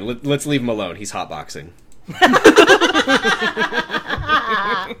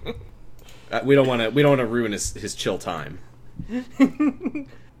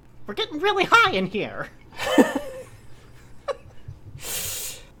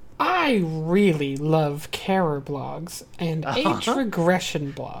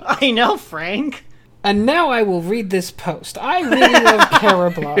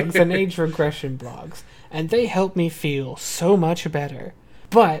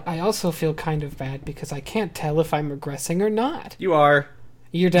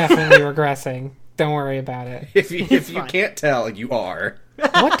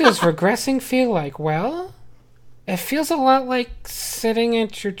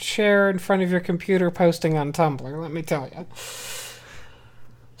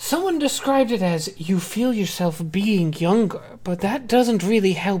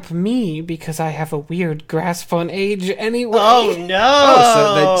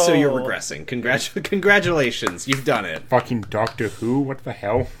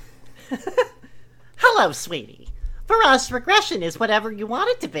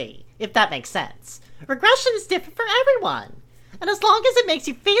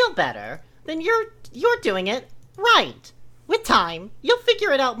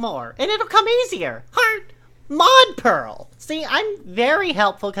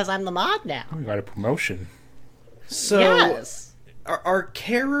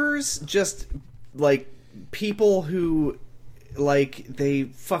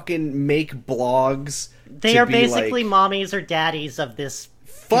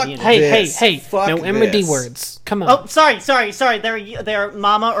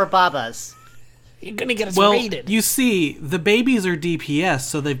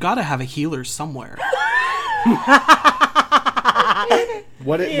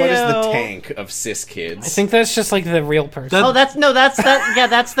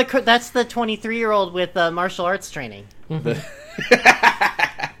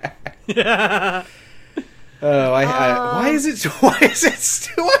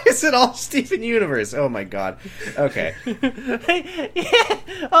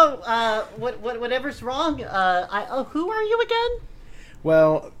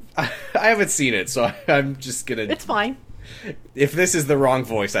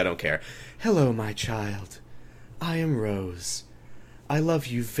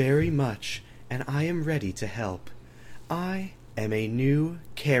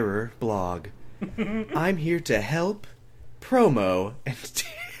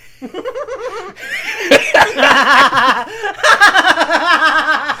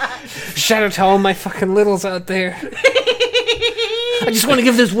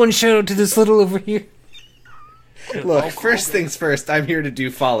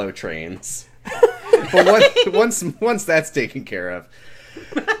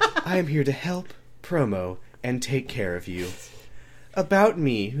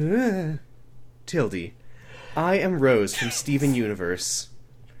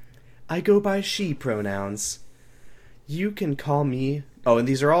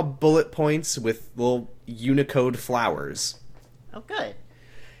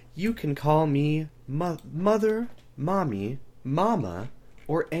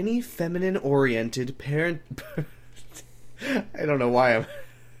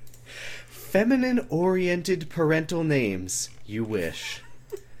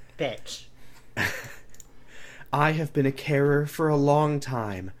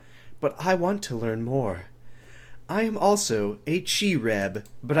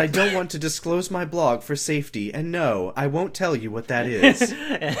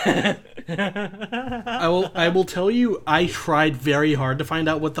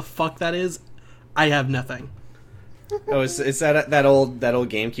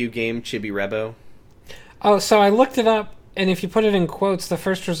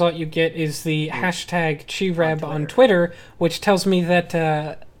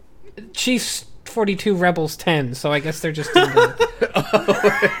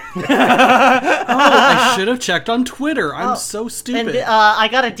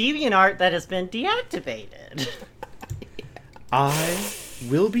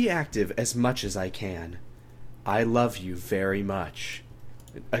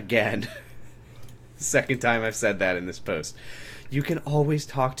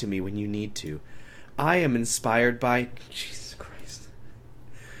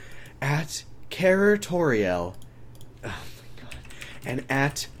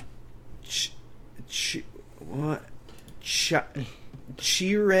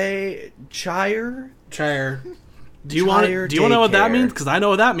 Do you want to know what that means? Because I know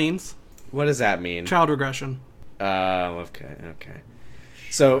what that means. What does that mean? Child regression. Okay.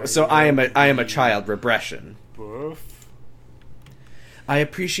 So I am a child regression. Boof. I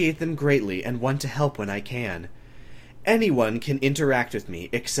appreciate them greatly and want to help when I can. Anyone can interact with me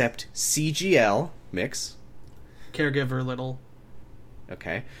except CGL Mix. Caregiver little.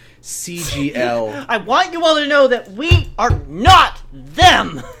 Okay. CGL. I want you all to know that we are not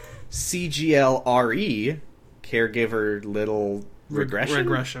them. CGLRE. Caregiver little regression.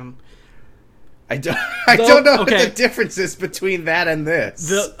 Regression. I don't know what the difference is between that and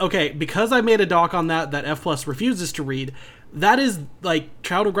this. Because I made a doc on that F Plus refuses to read. That is like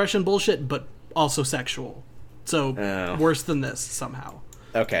child regression bullshit, but also sexual. So worse than this somehow.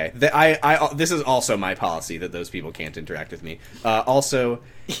 Okay, this is also my policy that those people can't interact with me. Also,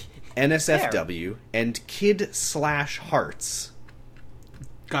 NSFW and Kid/Hearts.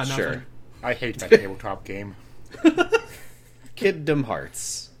 Got nothing. Sure. I hate that tabletop game. Kiddom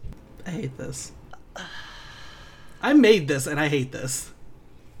Hearts. I hate this. I made this and I hate this.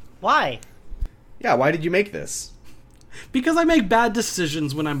 Why? Yeah, why did you make this? Because I make bad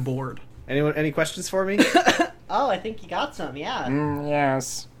decisions when I'm bored. Anyone? Any questions for me? Oh, I think you got some, yeah.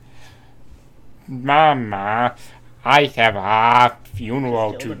 Yes. Mama, I have a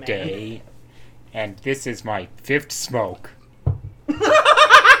funeral Killed a man. today, and this is my 5th smoke.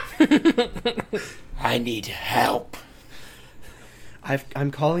 I need help.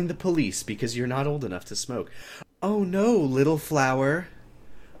 I'm calling the police because you're not old enough to smoke. Oh no, little flower.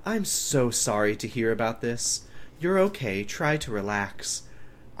 I'm so sorry to hear about this. You're okay. Try to relax.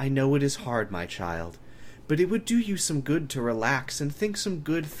 I know it is hard, my child, but it would do you some good to relax and think some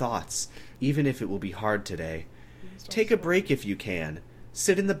good thoughts, even if it will be hard today. Take a break if you can.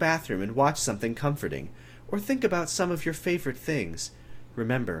 Sit in the bathroom and watch something comforting, or think about some of your favorite things.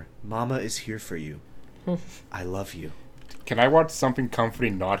 Remember, Mama is here for you. I love you. Can I watch something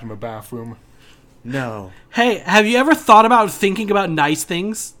comforting not in the bathroom? No. Hey, have you ever thought about thinking about nice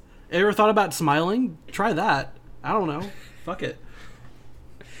things? Ever thought about smiling? Try that. I don't know. Fuck it.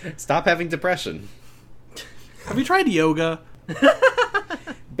 Stop having depression. Have you tried yoga?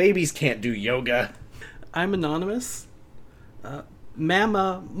 Babies can't do yoga. I'm anonymous.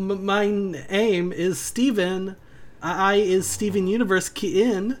 Mama, my aim is Steven. I is Steven Universe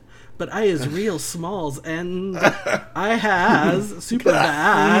in, but I is real smalls, and I has super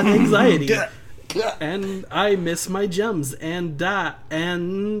bad anxiety. And I miss my gems, and I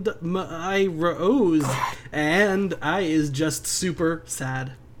rose, and I is just super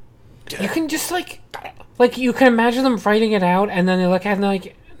sad. You can just like you can imagine them writing it out, and then they look at it and they're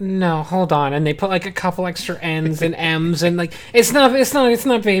like, no, hold on, and they put like a couple extra N's and M's, and like it's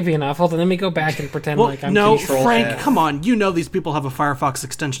not baby enough. Hold on, let me go back and pretend like I'm no, Control Frank, F. come on, you know these people have a Firefox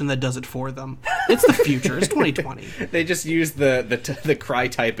extension that does it for them. It's the future. It's 2020. They just use the cry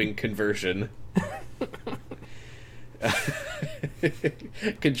typing conversion.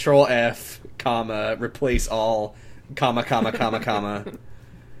 Control F, comma, replace all, comma.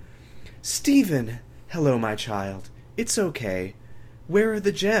 Steven, hello, my child. It's okay. Where are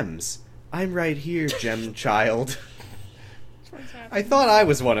the gems? I'm right here, gem child. I thought I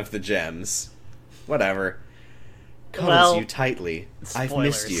was one of the gems. Whatever. Cuddles you tightly. I've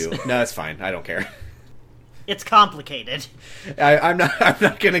missed you. No, it's fine. I don't care. It's complicated. I'm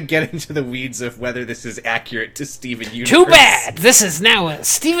not gonna get into the weeds of whether this is accurate to Steven Universe. Too bad! This is now a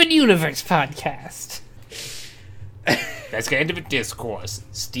Steven Universe podcast. Let's get into the discourse.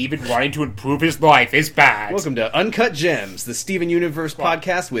 Steven wanting to improve his life is bad. Welcome to Uncut Gems, the Steven Universe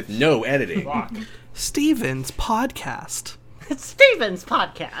podcast with no editing. Steven's podcast. It's Steven's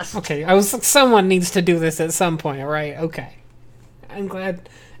podcast. Okay, someone needs to do this at some point, alright? Okay. I'm glad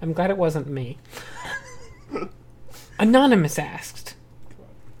it wasn't me. Anonymous asked,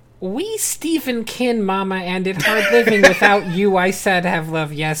 we Stephen kin mama and it hard living without you. I said have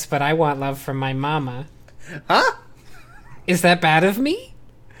love, yes, but I want love from my mama. Huh? Is that bad of me?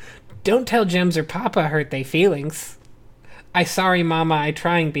 Don't tell Gems or Papa hurt they feelings. I sorry mama, I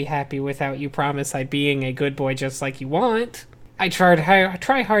try and be happy without you. Promise I being a good boy just like you want. I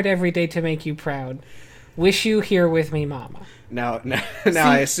try hard every day to make you proud. Wish you here with me, mama. Now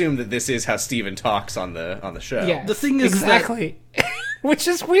I assume that this is how Steven talks on the show. Yeah, The thing is exactly. Which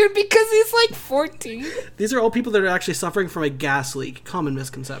is weird because he's like 14. These are all people that are actually suffering from a gas leak. Common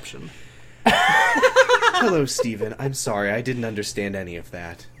misconception. Hello, Steven. I'm sorry, I didn't understand any of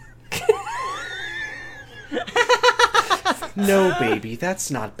that. No, baby, that's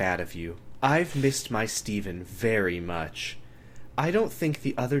not bad of you. I've missed my Steven very much. I don't think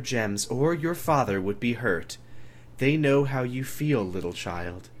the other gems or your father would be hurt. They know how you feel, little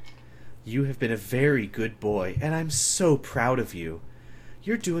child. You have been a very good boy, and I'm so proud of you.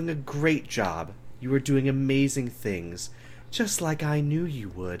 You're doing a great job. You are doing amazing things, just like I knew you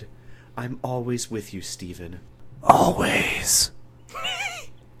would. I'm always with you, Stephen. Always.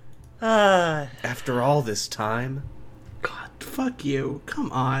 After all this time. God, fuck you.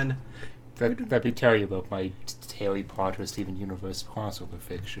 Come on. Let me tell you about my Harry Potter Steven Universe crossover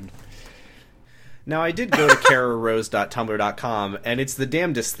fiction. Now, I did go to KaraRose.tumblr.com, and it's the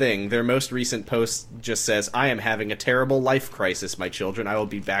damnedest thing. Their most recent post just says, I am having a terrible life crisis, my children. I will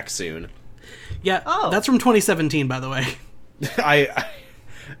be back soon. Yeah, that's from 2017, by the way.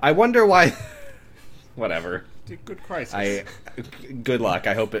 I wonder why... Whatever. Good crisis. Good luck.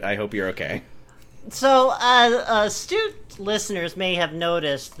 I hope you're okay. So, astute listeners may have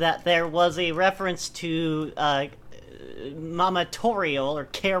noticed that there was a reference to Mama Toriel, or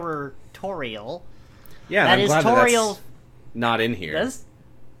Carer Toriel. Yeah, that I'm is glad Toriel. That's not in here. That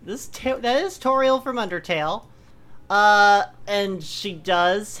is Toriel from Undertale. And she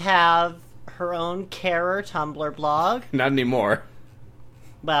does have her own Carer Tumblr blog. Not anymore.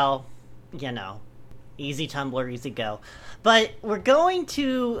 Well, you know, easy Tumblr, easy go. But we're going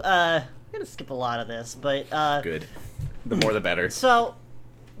to, I'm gonna skip a lot of this, but, Good. The more the better. So,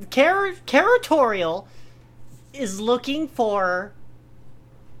 Toriel is looking for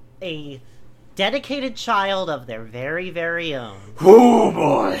a dedicated child of their very, very own. Oh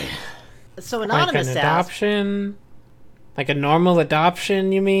boy! So Like Anonymous an asked, adoption? Like a normal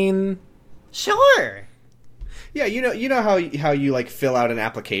adoption, you mean? sure. Yeah, you know how you like fill out an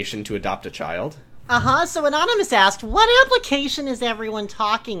application to adopt a child? So Anonymous asked, what application is everyone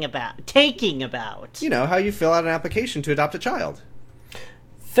taking about? You know how you fill out an application to adopt a child.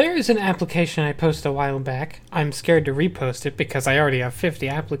 There is an application I posted a while back. I'm scared to repost it because I already have 50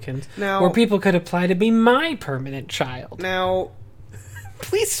 applicants. Now- where people could apply to be my permanent child. Now,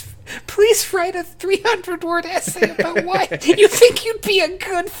 Please write a 300-word essay about why you think you'd be a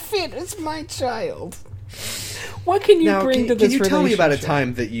good fit as my child. What can you bring to this can you tell me about a relationship?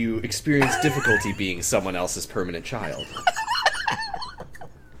 time that you experienced difficulty being someone else's permanent child?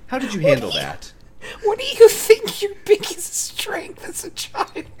 How did you handle that? What do you think your biggest strength as a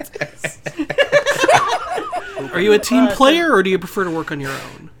child is? Are you a team player, or do you prefer to work on your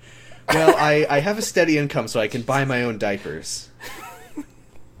own? Well, I have a steady income, so I can buy my own diapers.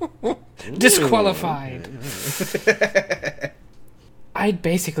 Disqualified. I'd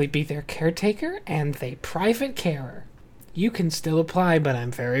basically be their caretaker and they private carer. You can still apply, but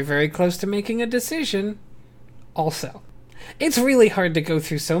I'm very, very close to making a decision. Also, it's really hard to go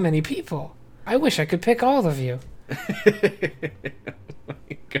through so many people. I wish I could pick all of you. Oh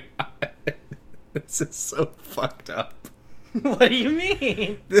my god. This is so fucked up. What do you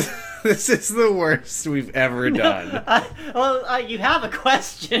mean? This is the worst we've ever done. You have a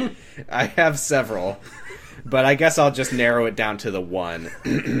question. I have several, but I guess I'll just narrow it down to the one.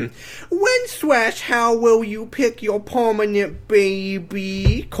 When/how will you pick your permanent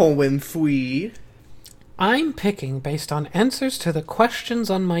baby? Colon-free. I'm picking based on answers to the questions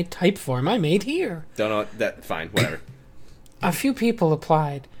on my type form I made here. Don't know that. Fine, whatever. A few people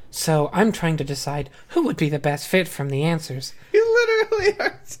applied, so I'm trying to decide who would be the best fit from the answers. You literally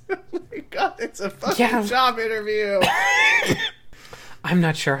are. Oh my god, it's a fucking job interview. I'm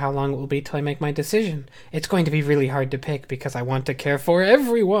not sure how long it will be till I make my decision. It's going to be really hard to pick because I want to care for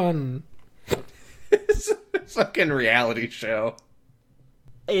everyone. It's a fucking reality show.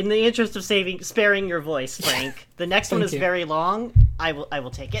 In the interest of sparing your voice, Frank, the next one Thank is you. very long. I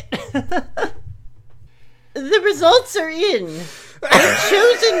will take it. The results are in. I've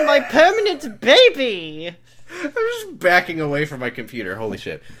chosen my permanent baby. I'm just backing away from my computer. Holy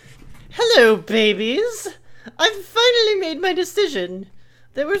shit. Hello, babies. I've finally made my decision.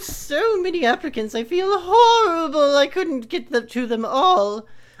 There were so many applicants, I feel horrible I couldn't get to them all.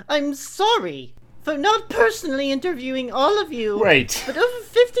 I'm sorry for not personally interviewing all of you. Wait. But over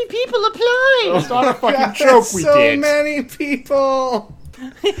 50 people applied. It's not a fucking God, joke that's we so did. many people.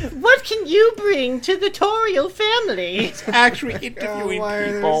 What can you bring to the Toriel family? Actually interviewing Why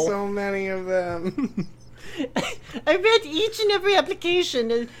are there people. so many of them? I read each and every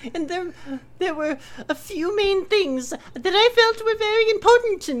application, and there were a few main things that I felt were very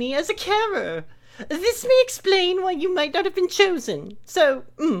important to me as a carer. This may explain why you might not have been chosen. So,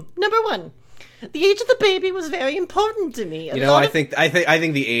 number one, The age of the baby was very important to me. You know, I think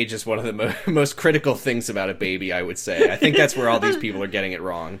the age is one of the most critical things about a baby, I would say. I think that's where all these people are getting it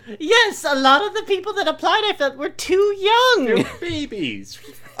wrong. Yes, a lot of the people that applied I felt were too young. Babies.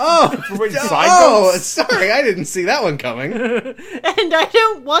 Oh, sorry, I didn't see that one coming. And I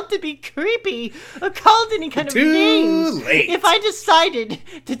don't want to be creepy or called any kind of name. Too late. If I decided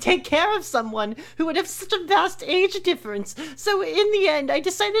to take care of someone who would have such a vast age difference. So in the end, I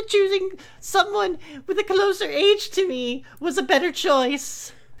decided choosing someone with a closer age to me was a better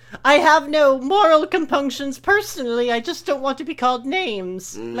choice. I have no moral compunctions personally, I just don't want to be called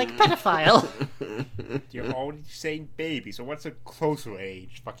names, like pedophile. You're already saying baby, so what's a closer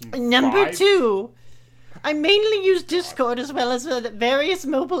age? Fucking Number 5? 2. I mainly use Discord as well as various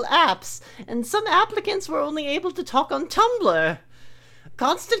mobile apps, and some applicants were only able to talk on Tumblr.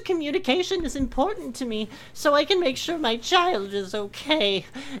 Constant communication is important to me, so I can make sure my child is okay,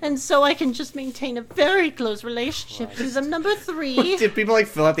 and so I can just maintain a very close relationship with them. Number 3. Did people like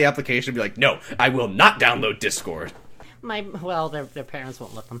fill out the application and be like, no, I will not download Discord? Their parents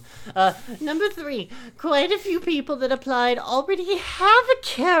won't let them. Number 3, quite a few people that applied already have a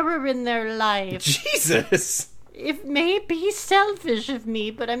carer in their life. Jesus! It may be selfish of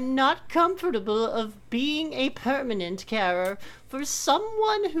me, but I'm not comfortable of being a permanent carer for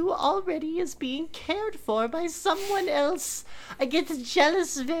someone who already is being cared for by someone else. I get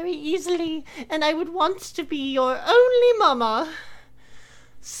jealous very easily, and I would want to be your only mama.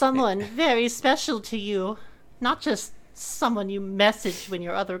 Someone very special to you, not just someone you message when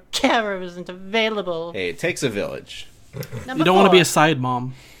your other carer isn't available. Hey, it takes a village. Number You don't want to 4. be a side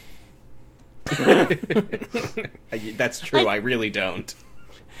mom. That's true, I really don't.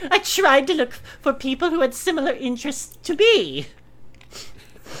 I tried to look for people who had similar interests to me.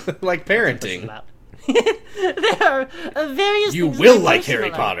 Like parenting. There are various You things in will my like personal Harry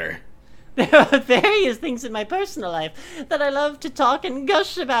life. Potter. There are various things in my personal life that I love to talk and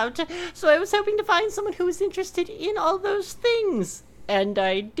gush about, so I was hoping to find someone who was interested in all those things. And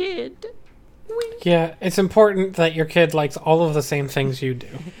I did. Wink. Yeah, it's important that your kid likes all of the same things you do.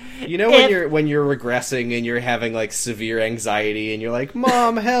 You know when you're regressing and you're having like severe anxiety and you're like,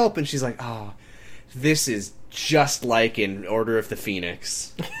 Mom, help, and she's like, oh, this is just like in Order of the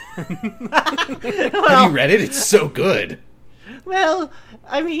Phoenix. Have you read it? It's so good. Well,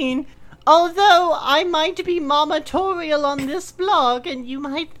 I mean, although I might be mamatorial on this blog, and you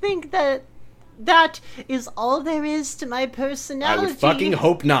might think that that is all there is to my I personality. would fucking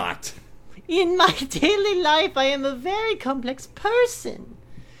hope not. In my daily life, I am a very complex person.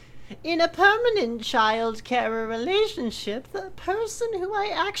 In a permanent child-carer relationship, the person who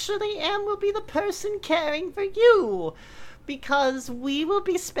I actually am will be the person caring for you. Because we will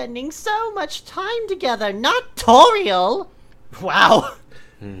be spending so much time together. Not Toriel! Wow.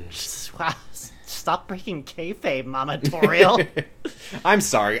 Wow. Stop breaking kayfabe, Mama Toriel. I'm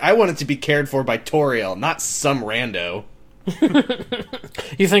sorry, I wanted to be cared for by Toriel, not some rando.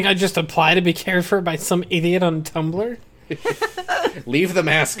 You think I just apply to be cared for by some idiot on Tumblr? Leave the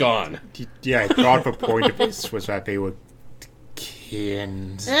mask on. Yeah, I thought the point of this was that they were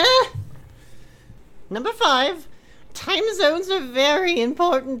kins. Number 5. Time zones are very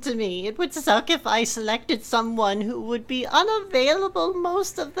important to me. It would suck if I selected someone who would be unavailable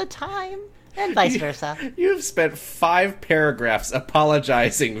most of the time. And vice versa. You've spent 5 paragraphs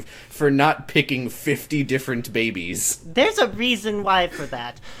apologizing for not picking 50 different babies. There's a reason why for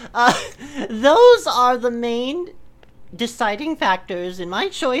that. Those are the main deciding factors in my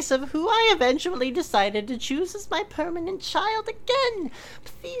choice of who I eventually decided to choose as my permanent child again.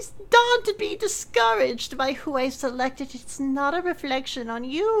 Please don't be discouraged by who I selected. It's not a reflection on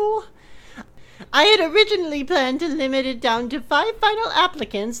you. I had originally planned to limit it down to 5 final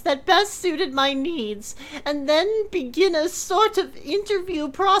applicants that best suited my needs, and then begin a sort of interview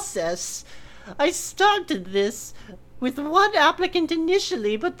process. I started this with 1 applicant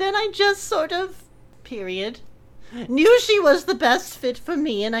initially, but then I just sort of... knew she was the best fit for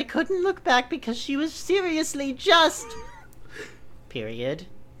me, and I couldn't look back because she was seriously just... a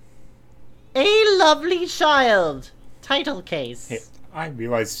lovely child. Title case. Hey, I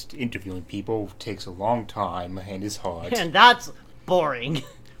realized interviewing people takes a long time and is hard. And that's boring.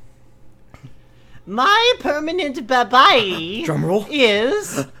 My permanent babai Drumroll.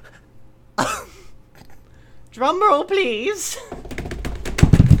 is... Drumroll, please.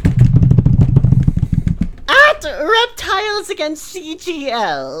 At Reptiles Against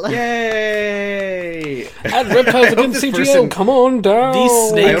CGL. Yay! At Reptiles Against this CGL, person- come on down! These I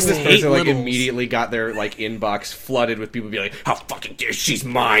hope snakes this hate person like littles. immediately got their like inbox flooded with people being like, "How fucking dare she's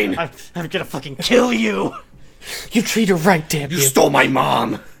mine! I'm gonna fucking kill you. You treat her right, damn You you! stole my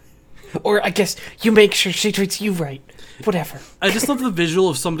mom!" Or I guess you make sure she treats you right. Whatever. I just love the visual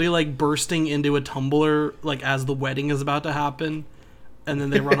of somebody like bursting into a Tumblr like as the wedding is about to happen, and then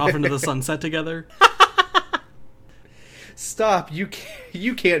they run off into the sunset together. Stop! You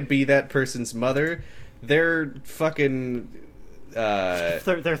can't be that person's mother. They're fucking. They're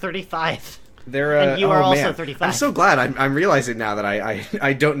 35. They're And you are also man. 35. I'm so glad. I'm realizing now that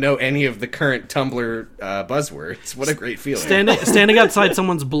I don't know any of the current Tumblr buzzwords. What a great feeling. Standing outside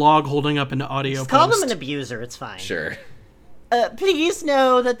someone's blog, holding up an audio Just call post. them an abuser, it's fine. Sure. Please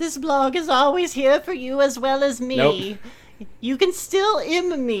know that this blog is always here for you as well as me. Nope. You can still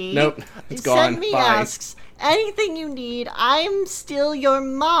me. Nope. It's gone. Send me Bye. asks. Anything you need, I'm still your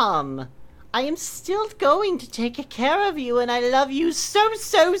mom. I am still going to take care of you, and I love you so,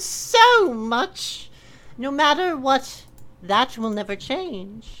 so, so much. No matter what, that will never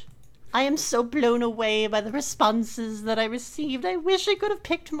change. I am so blown away by the responses that I received. I wish I could have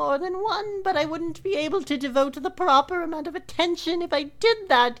picked more than one, but I wouldn't be able to devote the proper amount of attention if I did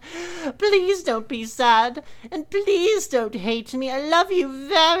that. Please don't be sad, and please don't hate me. I love you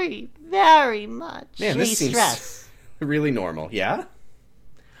very, very much. Man, this Hey, seems Stress. really normal. Yeah.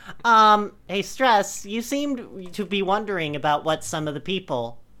 Hey, Stress, you seemed to be wondering about what some of the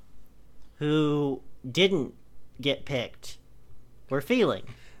people who didn't get picked were feeling.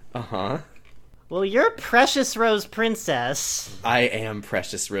 Uh-huh. Well, you're Precious Rose Princess, I am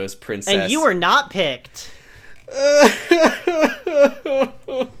Precious Rose Princess. and you were not picked.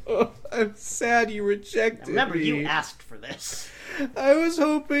 I'm sad you rejected Remember, me. you asked for this. I was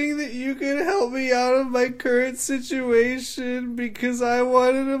hoping that you could help me out of my current situation because I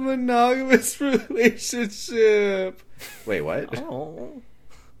wanted a monogamous relationship. Wait, what? Oh.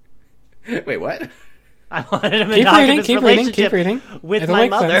 Wait, what? I wanted a Keep reading, monogamous keep reading, relationship keep reading. with It'll my make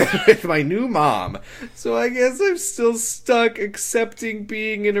mother. sense. With my new mom. So I guess I'm still stuck accepting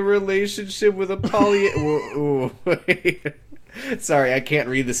being in a relationship with a ooh, wait. Sorry, I can't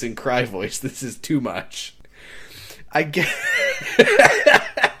read this in cry voice. This is too much. I guess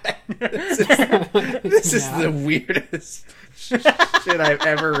this is the weirdest shit I've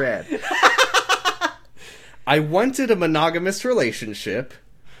ever read. I wanted a monogamous relationship,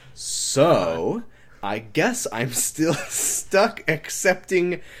 so I guess I'm still stuck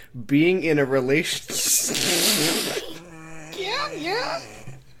accepting being in a relationship. Yeah.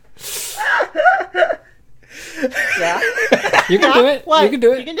 You can do it. What? You can do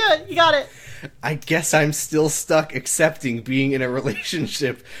You it. can do it. You got it. I guess I'm still stuck accepting being in a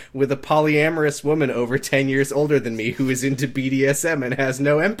relationship with a polyamorous woman over 10 years older than me who is into BDSM and has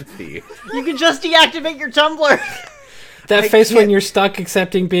no empathy. You can just deactivate your Tumblr. That I face when can't- you're stuck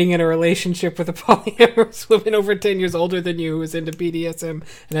accepting being in a relationship with a polyamorous woman over 10 years older than you who is into BDSM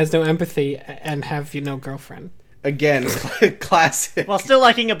and has no empathy and have, no girlfriend. Again, classic While still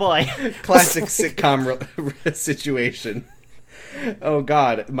liking a boy. classic sitcom situation. Oh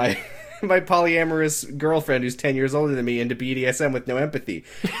god, my polyamorous girlfriend who's 10 years older than me into BDSM with no empathy.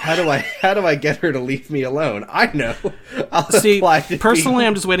 How do I get her to leave me alone? I know. I'll See, apply to personally, be-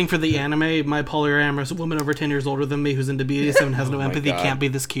 I'm just waiting for the anime. My polyamorous woman over 10 years older than me who's into BDSM and has no my empathy God. can't be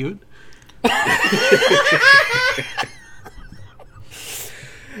this cute.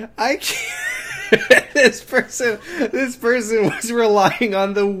 I can't. This person was relying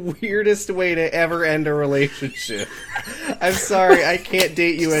on the weirdest way to ever end a relationship. I'm sorry, I can't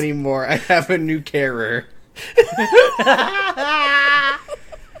date you anymore. I have a new carer.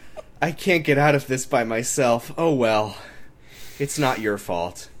 I can't get out of this by myself. Oh well. It's not your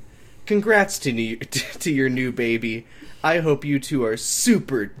fault. Congrats to your new baby. I hope you two are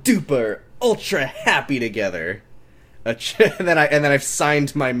super duper ultra happy together. And then I've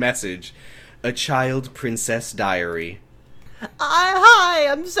signed my message. A Child Princess Diary. Hi,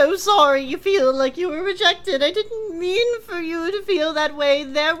 I'm so sorry you feel like you were rejected. I didn't mean for you to feel that way.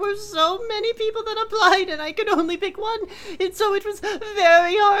 There were so many people that applied and I could only pick one. And so it was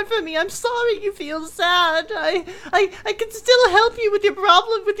very hard for me. I'm sorry you feel sad. I can still help you with your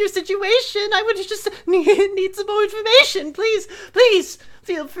problem, with your situation. I would just need some more information. Please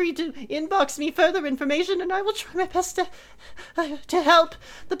feel free to inbox me further information and I will try my best to help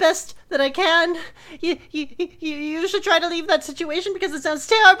the best that I can. You should try to leave that situation because it sounds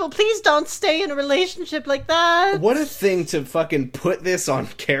terrible. Please don't stay in a relationship like that. What a thing to fucking put this on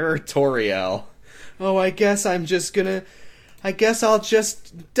Cara Toriel. Oh, I guess I'll just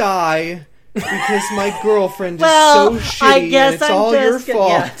die because my girlfriend Well, is so I shitty guess and it's I'm all your just gonna-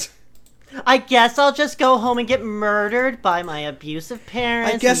 yeah. fault. I guess I'll just go home and get murdered by my abusive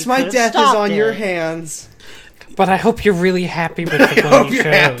parents. I guess and you my could've death is stopped on your it. hands. But I hope you're really happy with the I one hope you you're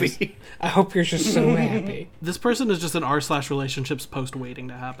chose. happy. I hope you're just so happy. This person is just an r/relationships post waiting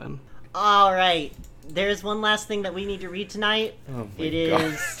to happen. All right. There's one last thing that we need to read tonight. Oh my It God.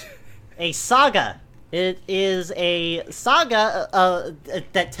 is a saga. It is a saga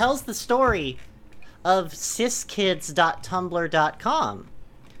that tells the story of siskids.tumblr.com.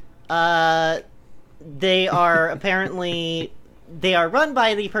 They are apparently... They are run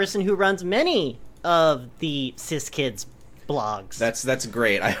by the person who runs many of the Siskids blogs. That's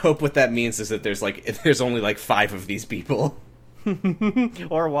great. I hope what that means is that there's only like 5 of these people.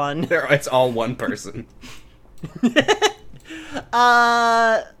 Or one. It's all one person.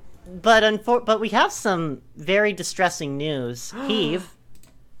 But we have some very distressing news. Heave.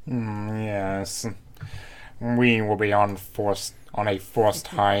 Yes. We will be on a forced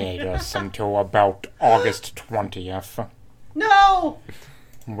hiatus until about August 20th. No!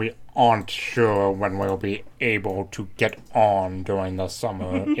 We aren't sure when we'll be able to get on during the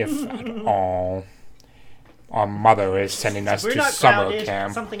summer, if at all. Our mother is sending us We're to not summer grounded.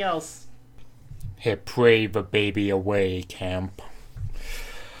 camp. Something else. Hey, pray the baby away camp.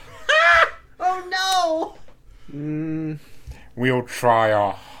 Oh no! We'll try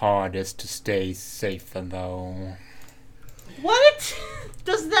our hardest to stay safe, though. What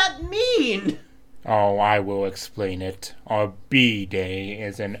does that mean? Oh, I will explain it. Our B-Day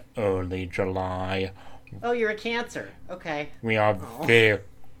is in early July. Oh, you're a Cancer. Okay. We are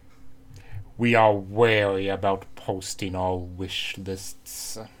wary about posting our wish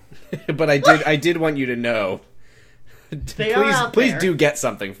lists. But I did want you to know. They are out Please there. do get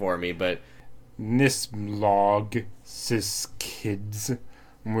something for me, but This blog, Sis Kids,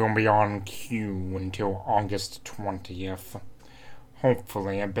 will be on queue until August 20th.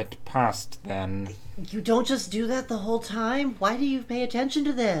 Hopefully a bit past then. You don't just do that the whole time? Why do you pay attention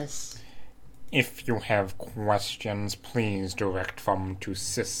to this? If you have questions, please direct them to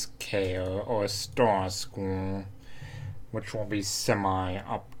SisCare or Star School, which will be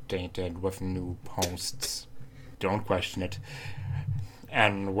semi-updated with new posts. Don't question it.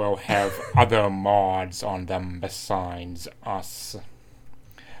 And we'll have other mods on them besides us.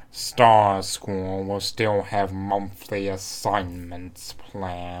 Star School will still have monthly assignments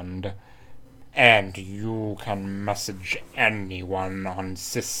planned. And you can message anyone on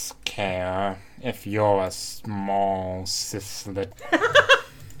SisCare if you're a small sislet.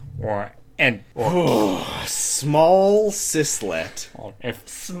 small sislet. Or if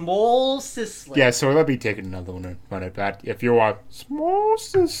Small sislet. yeah, so let me take another one and run at that. If you're a small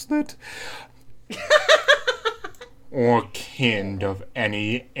sislet or kid of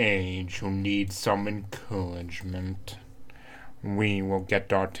any age who needs some encouragement, we will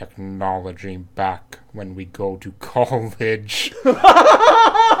get our technology back when we go to college. They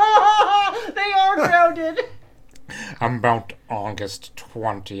are grounded. About August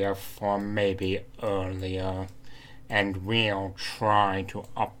 20th or maybe earlier, and we'll try to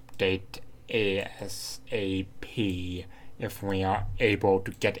update ASAP if we are able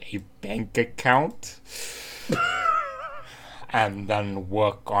to get a bank account. And then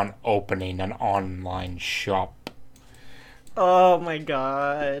work on opening an online shop. Oh my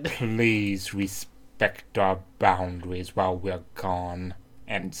god. Please respect our boundaries while we're gone,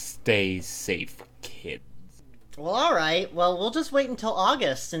 and stay safe, kids. Well, all right. Well, we'll just wait until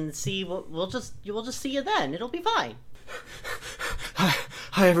August and see. We'll just see you then. It'll be fine.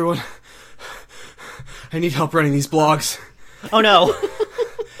 Hi everyone. I need help running these blogs. Oh no.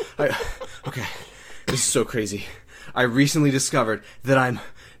 Okay, this is so crazy. I recently discovered that I'm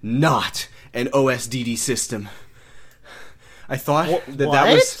not an OSDD system. I thought that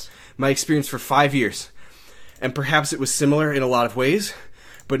what? was my experience for 5 years. And perhaps it was similar in a lot of ways,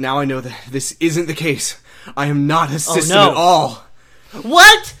 but now I know that this isn't the case. I am not a system no. at all.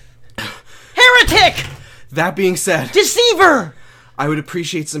 What? Heretic! That being said, Deceiver! I would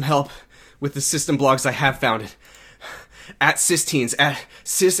appreciate some help with the system blogs I have founded. At SisTeens, at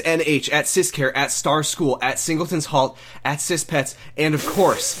SisNH, at SisCare, at Star School, at Singleton's Halt, at SisPets, and of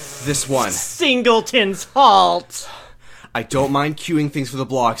course, this one. Singleton's Halt. I don't mind queuing things for the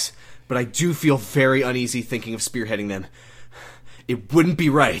blogs, but I do feel very uneasy thinking of spearheading them. It wouldn't be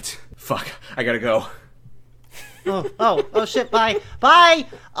right. Fuck, I gotta go. Oh shit, bye.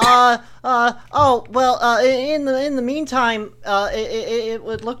 In the meantime, it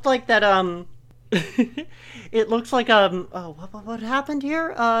would look like that, it looks like, what happened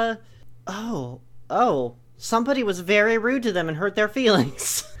here? Somebody was very rude to them and hurt their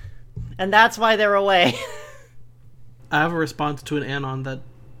feelings. And that's why they're away. I have a response to an anon that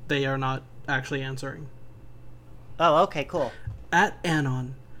they are not actually answering. Oh, okay, cool. At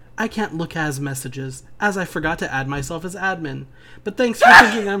anon, I can't look as messages, as I forgot to add myself as admin. But thanks for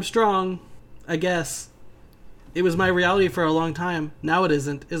thinking I'm strong. I guess. It was my reality for a long time. Now it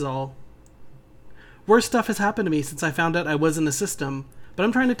isn't, is all. Worse stuff has happened to me since I found out I was in a system, but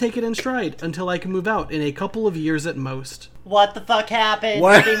I'm trying to take it in stride until I can move out in a couple of years at most. What the fuck happened?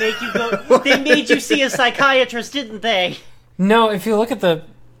 What? They make you go. They made you see a psychiatrist, didn't they? No, if you look at the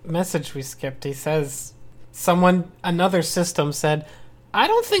message we skipped, he says another system said, "I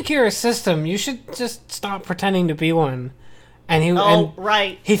don't think you're a system. You should just stop pretending to be one." And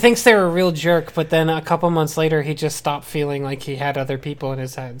Right. he thinks they're a real jerk, but then a couple months later, he just stopped feeling like he had other people in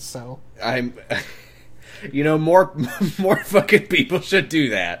his head. So more fucking people should do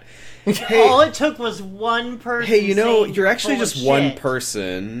that. Hey, All it took was one person. hey, saying you're actually full of just one shit.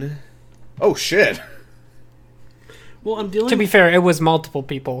 person. Oh shit. Well, I'm dealing to be fair, it was multiple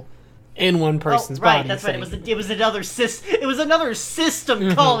people in one Oh, person's right, body. that's right. It saying- was another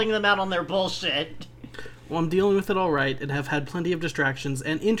system calling them out on their bullshit. Well, I'm dealing with it all right and have had plenty of distractions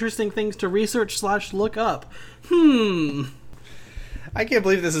and interesting things to research/look up. I can't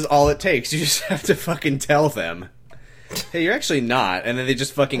believe this is all it takes. You just have to fucking tell them. Hey, you're actually not, and then they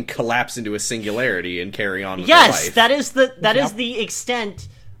just fucking collapse into a singularity and carry on with their Yes, life. that is the extent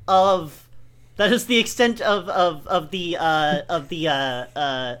of the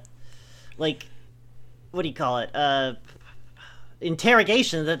like, what do you call it?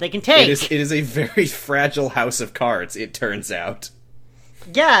 Interrogation that they can take. It is a very fragile house of cards, it turns out.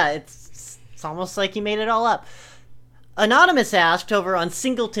 Yeah, it's almost like you made it all up. Anonymous asked over on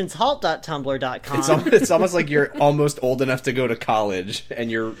singletonshalt.tumblr.com. It's almost like you're almost old enough to go to college, and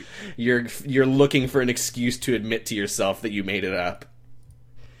you're looking for an excuse to admit to yourself that you made it up.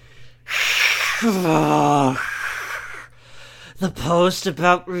 The post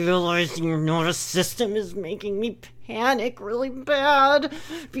about realizing you're not a system is making me panic really bad.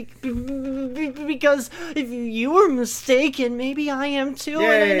 Because if you were mistaken, maybe I am too.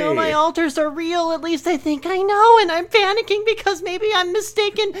 And I know Yay. my alters are real. At least I think I know. And I'm panicking because maybe I'm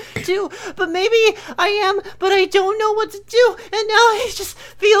mistaken too. But maybe I am, but I don't know what to do. And now I just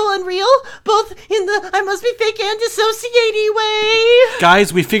feel unreal, both in the I must be fake and dissociating way.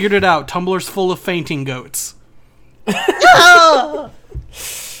 Guys, we figured it out. Tumblr's full of fainting goats.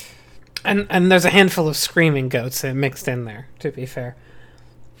 And there's a handful of screaming goats mixed in there, to be fair.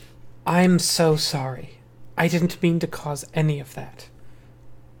 I'm so sorry. I didn't mean to cause any of that.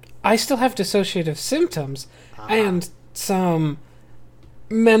 I still have dissociative symptoms and some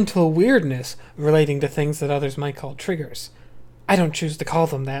mental weirdness relating to things that others might call triggers. I don't choose to call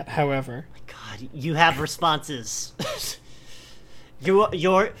them that, however. God, you have responses.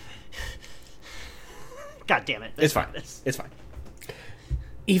 You're... God damn it. It's fine. It's fine.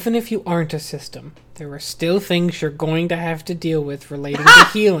 Even if you aren't a system, there are still things you're going to have to deal with relating to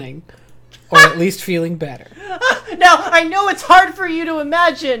healing, or at least feeling better. Now, I know it's hard for you to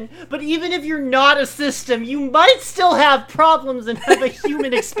imagine, but even if you're not a system, you might still have problems and have a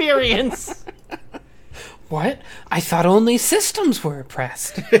human experience. What? I thought only systems were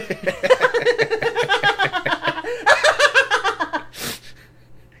oppressed.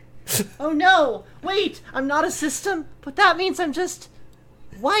 Oh no! Wait, I'm not a system, but that means I'm just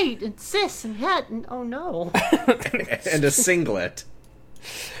white and cis and het and oh no. And a singlet.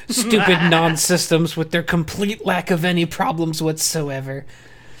 Stupid non-systems with their complete lack of any problems whatsoever.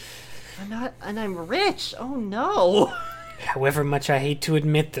 I'm not, and I'm rich. Oh no. However much I hate to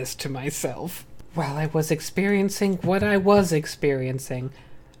admit this to myself, while I was experiencing what I was experiencing,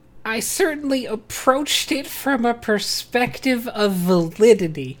 I certainly approached it from a perspective of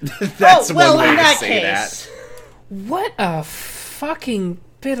validity. That's oh, well, one way in to that say case. What a fucking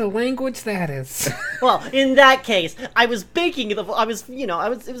bit of language that is. Well, in that case, I was baking it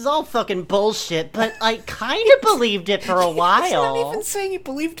was all fucking bullshit, but I kind of believed it for a while. He's not even saying he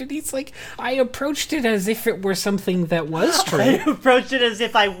believed it. He's like, I approached it as if it were something that was true. I approached it as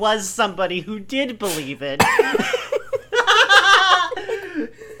if I was somebody who did believe it.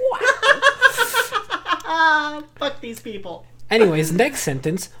 Fuck these people. Anyways, next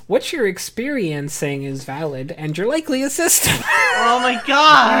sentence. What you're experiencing is valid, and you're likely a system. Oh my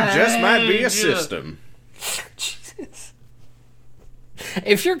god. Just might be a system. Jesus.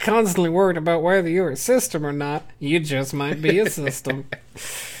 If you're constantly worried about whether you're a system or not, you just might be a system.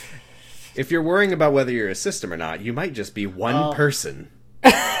 If you're worrying about whether you're a system or not, you might just be one person.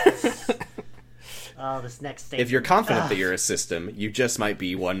 Oh, this next statement. If you're confident that you're a system, you just might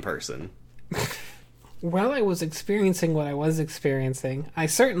be one person. While I was experiencing what I was experiencing, I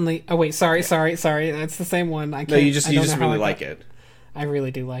certainly... Oh, wait, sorry. That's the same one. I can't... No, you just I don't know how really I got- like it. I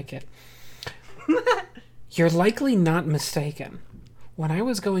really do like it. You're likely not mistaken. When I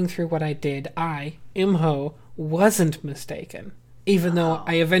was going through what I did, I, Imho, wasn't mistaken. Even though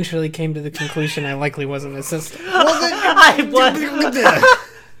I eventually came to the conclusion I likely wasn't a system.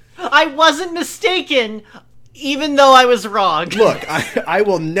 I wasn't mistaken, even though I was wrong. Look, I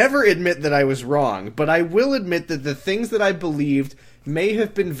will never admit that I was wrong, but I will admit that the things that I believed may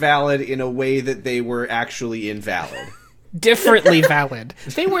have been valid in a way that they were actually invalid. Differently valid.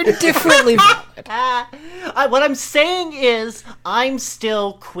 They were differently valid. What I'm saying is, I'm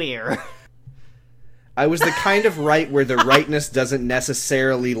still queer. I was the kind of right where the rightness doesn't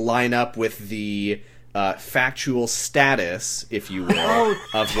necessarily line up with the factual status, if you will,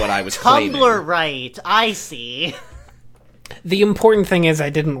 of what I was claiming. Tumblr right, I see. The important thing is I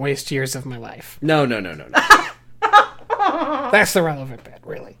didn't waste years of my life. No. That's the relevant bit,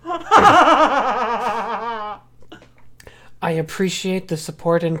 really. I appreciate the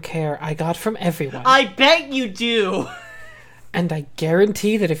support and care I got from everyone. I bet you do. And I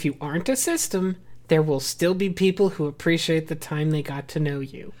guarantee that if you aren't a system, there will still be people who appreciate the time they got to know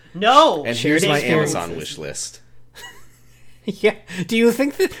you. No. And here's my experiences. Amazon wish list. Yeah. Do you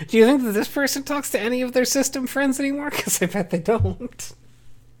think that this person talks to any of their system friends anymore? Because I bet they don't.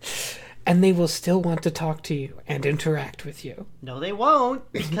 And they will still want to talk to you and interact with you. No, they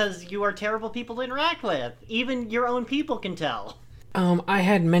won't, because you are terrible people to interact with. Even your own people can tell. I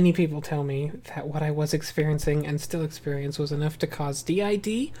had many people tell me that what I was experiencing and still experience was enough to cause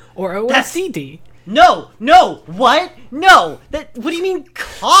DID or OSDD. No! What? No! What do you mean,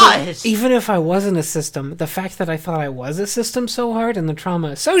 cause? Even if I wasn't a system, the fact that I thought I was a system so hard and the trauma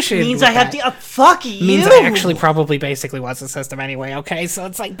associated means with I have that to. Fuck you! means I actually probably basically was a system anyway, okay? So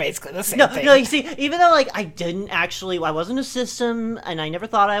it's like basically the same thing. No, you see, even though, like, I wasn't a system, and I never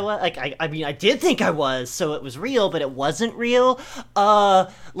thought I was, like, I mean, I did think I was, so it was real, but it wasn't real,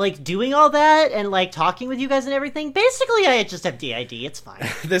 like, doing all that, and, like, talking with you guys and everything, basically I just have DID, it's fine.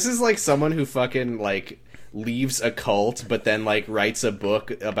 This is like someone who fucking, like, leaves a cult, but then, like, writes a book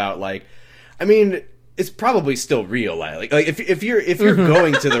about, like, I mean, it's probably still real, like if you're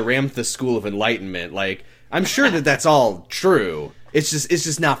going to the Ramtha School of Enlightenment, like, I'm sure that that's all true. It's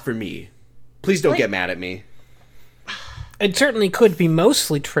just not for me. Please don't get mad at me. It certainly could be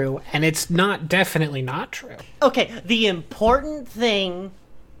mostly true, and it's definitely not true. Okay, the important thing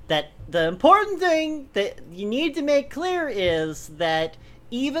that you need to make clear is that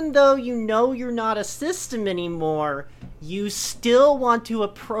even though you know you're not a system anymore, you still want to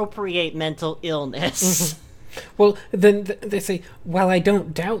appropriate mental illness. Well, then they say, well, I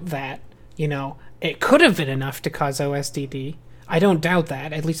don't doubt that, it could have been enough to cause OSDD. I don't doubt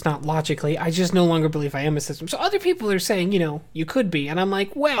that, at least not logically. I just no longer believe I am a system. So other people are saying, you could be. And I'm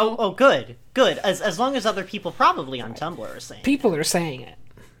like, well... Oh, good. As long as other people probably on Tumblr are saying people are saying it.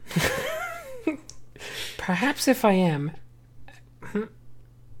 Perhaps if I am...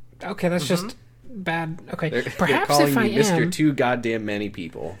 Okay, that's just bad. Okay, They're calling me Mr. Too Goddamn Many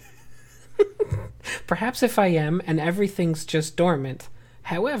People. Perhaps if I am, and everything's just dormant.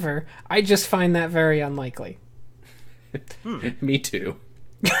 However, I just find that very unlikely. Me too.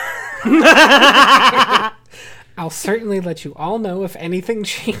 I'll certainly let you all know if anything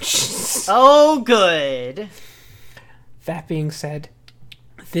changes. Oh, good. That being said,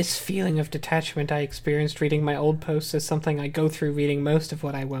 this feeling of detachment I experienced reading my old posts is something I go through reading most of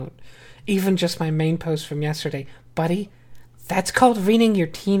what I won't. Even just my main post from yesterday. Buddy, that's called reading your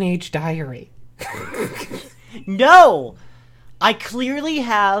teenage diary. No! I clearly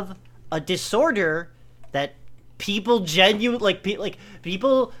have a disorder that people genuinely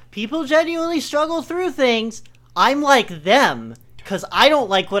struggle through things. I'm like them, because I don't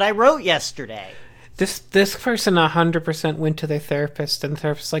like what I wrote yesterday. This person 100% went to their therapist, and the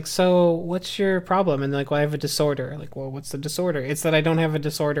therapist's like, so what's your problem? And they're like, well, I have a disorder. Like, well, what's the disorder? It's that I don't have a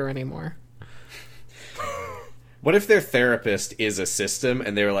disorder anymore. What if their therapist is a system,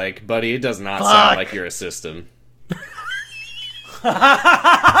 and they're like, buddy, it does not sound like you're a system.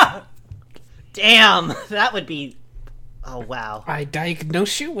 Damn, that would be... Oh, wow. I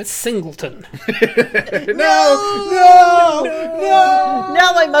diagnose you with singleton. No!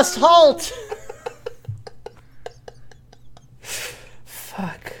 Now I must halt!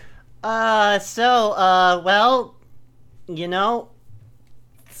 Fuck. Well,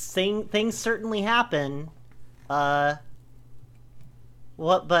 things certainly happen.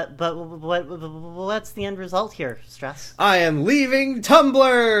 What's the end result here, Stress? I am leaving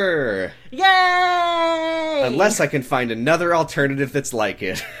Tumblr! Yay! Unless I can find another alternative that's like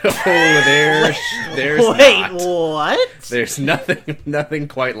it. There's Wait, not. what? There's nothing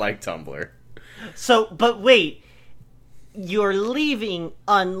quite like Tumblr. So, but wait. you're leaving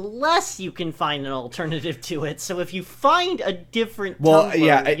unless you can find an alternative to it. So if you find a different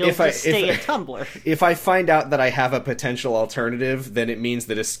Tumblr, you'll just stay at Tumblr. If I find out that I have a potential alternative, then it means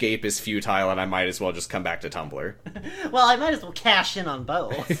that escape is futile and I might as well just come back to Tumblr. Well, I might as well cash in on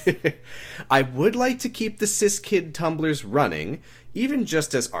both. I would like to keep the Syskid Tumblrs running, even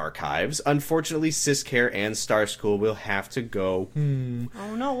just as archives. Unfortunately, Syscare and Star School will have to go.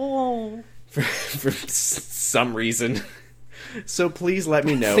 Oh no. For some reason. So please let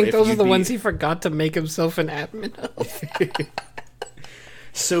me know. I think if those are you'd the be... ones he forgot to make himself an admin of.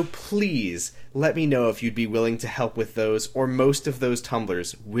 So please let me know if you'd be willing to help with those, or most of those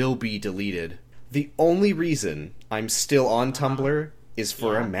Tumblrs will be deleted. The only reason I'm still on Tumblr is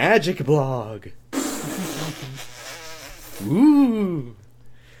for a magic blog. Ooh.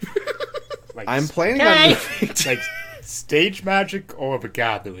 Like, I'm planning on moving to... like Stage Magic or The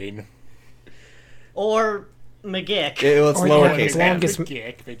Gathering. Or McGick. It's Or lowercase yeah, m.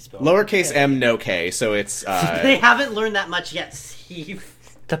 Lowercase m, no K, so it's... They haven't learned that much yet, Steve.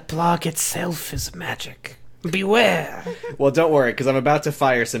 The blog itself is magic. Beware. Well, don't worry, because I'm about to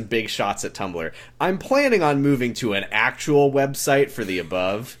fire some big shots at Tumblr. I'm planning on moving to an actual website for the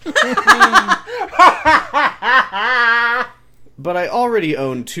above. But I already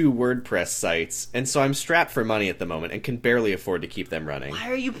own 2 WordPress sites, and so I'm strapped for money at the moment and can barely afford to keep them running.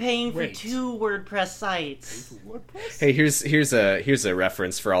 Why are you paying for 2 WordPress sites? Hey, here's a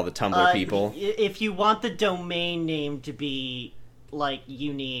reference for all the Tumblr people. If you want the domain name to be, like,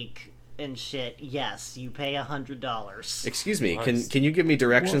 unique and shit, yes, you pay $100. Excuse me, can you give me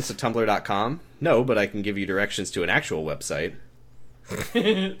directions to Tumblr.com? No, but I can give you directions to an actual website.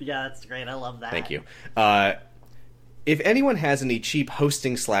 Yeah, that's great. I love that. Thank you. If anyone has any cheap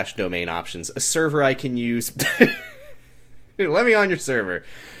hosting / domain options, a server I can use, let me on your server.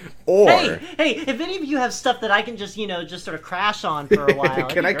 Or hey, if any of you have stuff that I can just sort of crash on for a while,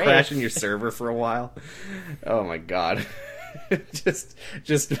 can I crash in your server for a while? Oh my god. just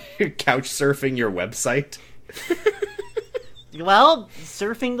couch surfing your website. Well,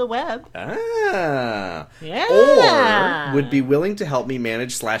 surfing the web. Ah. Yeah. Or would be willing to help me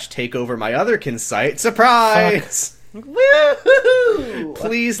manage / take over my otherkin site. Surprise! Woohoo!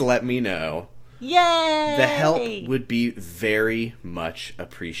 Please let me know. Yay! The help would be very much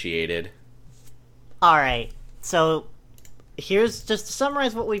appreciated. Alright, so here's just to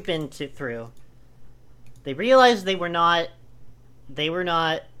summarize what we've been through. They realized they were not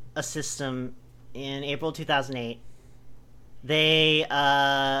a system in April 2008. They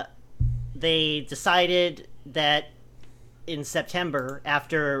decided that in September,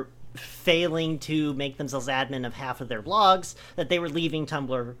 after failing to make themselves admin of half of their blogs, that they were leaving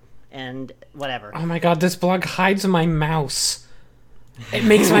Tumblr and whatever. Oh my god, this blog hides my mouse. It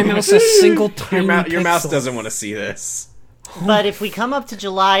makes my mouse a single tiny Your mouse pixel. doesn't want to see this. But if we come up to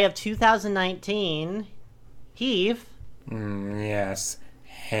July of 2019, Heave. Yes.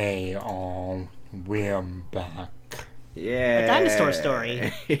 Hey all, we're back. Yeah. A dinosaur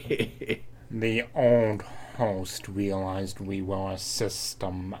story. The old host realized we were a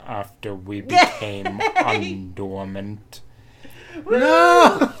system after we became undormant.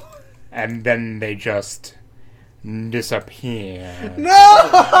 No! And then they just disappeared.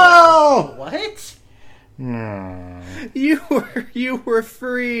 No! What? You were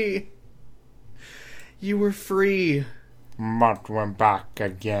free. You were free. But we're back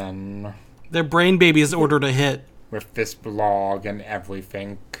again. Their brain babies ordered a hit. With this blog and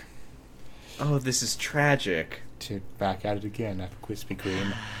everything. Oh, this is tragic. Back at it again after Krispy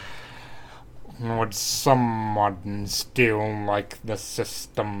Kreme. Would someone still like the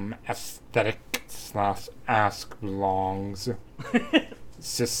system aesthetic / ask blogs?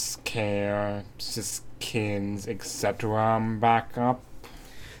 Syscare, Syskins, etc. I'm back up.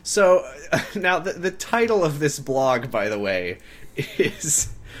 So, now the title of this blog, by the way,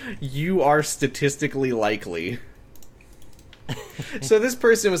 is You Are Statistically Likely. So this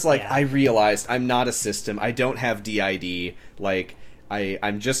person was like, I realized I'm not a system. I don't have DID. Like,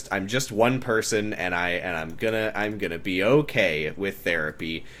 I'm just one person, and I'm gonna be okay with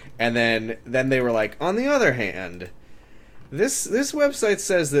therapy. And then they were like, on the other hand, this website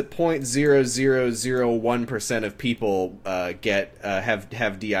says that 0.0001% of people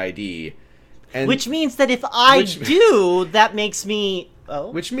have DID, and Which means that if I do, that makes me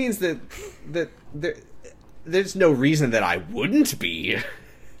which means that there's no reason that I wouldn't be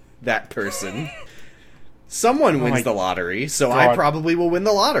that person. Someone wins the lottery, so I probably will win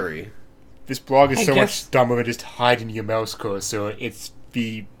the lottery. This blog is so much dumber than just hiding your mouse cursor. It's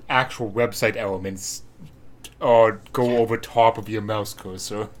the actual website elements go over top of your mouse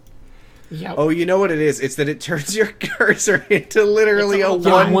cursor. Yep. Oh, you know what it is? It's that it turns your cursor into literally It's a a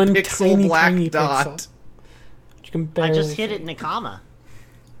little one, one pixel tiny, black tiny dot. pixel. You can I barely just hit see. it in a comma.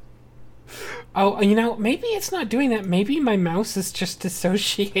 Oh, you know, maybe it's not doing that. Maybe my mouse is just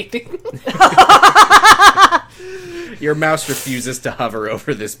dissociating. Your mouse refuses to hover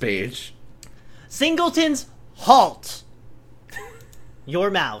over this page. Singletons, halt! Your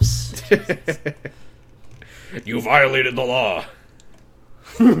mouse. You violated the law.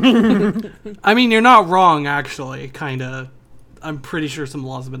 I mean, you're not wrong, actually. Kinda. I'm pretty sure some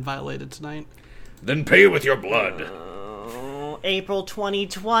laws have been violated tonight. Then pay with your blood. April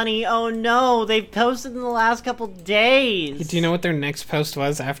 2020. Oh no, they've posted in the last couple days. Do you know what their next post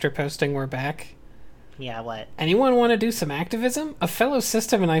was after posting we're back? Yeah, what? Anyone want to do some activism? A fellow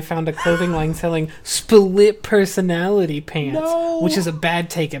system and I found a clothing line selling split personality pants, which is a bad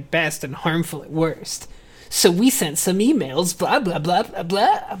take at best and harmful at worst. So we sent some emails, blah, blah, blah, blah,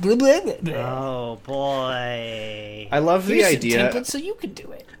 blah, blah, blah, blah. Oh boy. I love the Here's some idea. templates so you can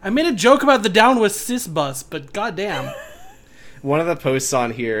do it. I made a joke about the down with cis bus, but goddamn. One of the posts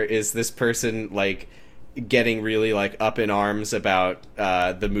on here is this person, like, getting really, like, up in arms about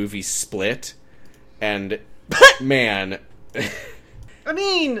the movie Split. And, man, I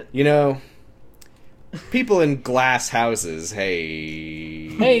mean, you know, people in glass houses, hey.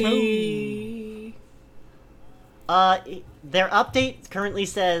 Hey! their update currently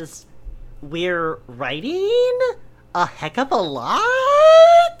says we're writing a heck of a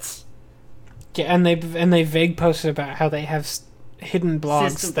lot. Yeah, and they vague posted about how they have hidden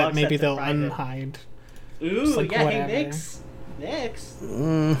blogs System that blogs maybe that they're they'll private. unhide. Ooh, like, yeah, whatever. hey, Mix.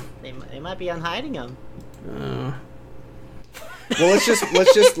 They might be unhiding them. Well,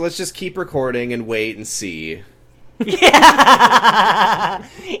 let's just keep recording and wait and see. Yeah.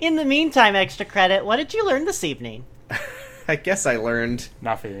 In the meantime, extra credit. What did you learn this evening? I guess I learned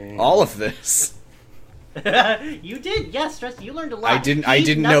Nothing. all of this. You did, yes, Stress. You learned a lot. I didn't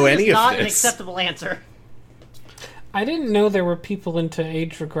know nothing any is of not an this. acceptable answer. I didn't know there were people into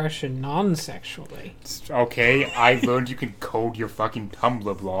age regression non-sexually. Okay, I learned you can code your fucking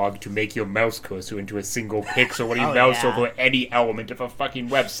Tumblr blog to make your mouse cursor into a single pixel when you Oh, mouse yeah. over any element of a fucking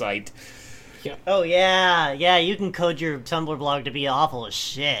website. Oh yeah, you can code your Tumblr blog to be awful as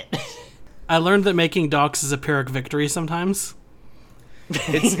shit. I learned that making docs is a Pyrrhic victory sometimes.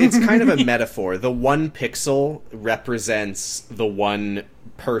 It's kind of a metaphor. The one pixel represents the one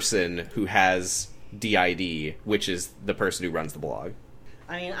person who has DID, which is the person who runs the blog.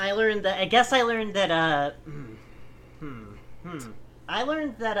 I mean, I learned that. I guess I learned that. I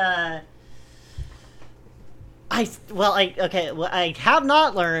learned that. What I have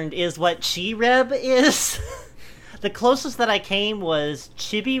not learned is what Chi-Reb is. The closest that I came was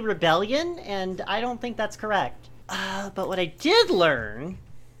Chibi Rebellion, and I don't think that's correct. But what I did learn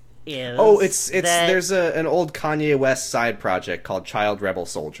is It's that there's an old Kanye West side project called Child Rebel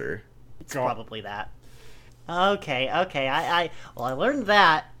Soldier. it's probably that. Okay. I learned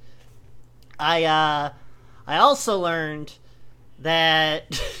that. I also learned that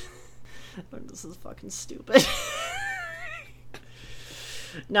this is fucking stupid.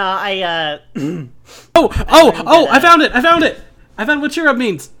 No, I found it! I found what cheer up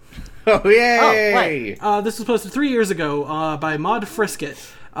means. Oh, yay! This was posted 3 years ago by Maud Frisket.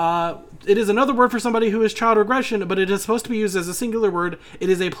 It is another word for somebody who is child regression, but it is supposed to be used as a singular word. It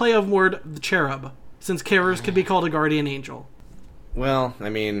is a play of word the cherub, since carers could be called a guardian angel. Well, I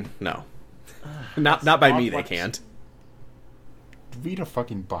mean, no. Not by me, they what- can't. Read a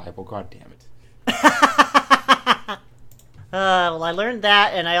fucking Bible, god damn it. well, I learned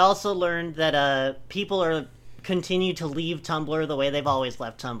that, and I also learned that people continue to leave Tumblr the way they've always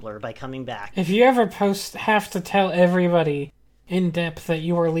left Tumblr, by coming back. If you ever have to tell everybody in depth that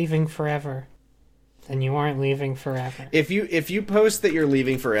you are leaving forever, then you aren't leaving forever. If you post that you're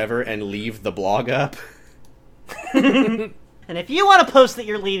leaving forever and leave the blog up, And if you want to post that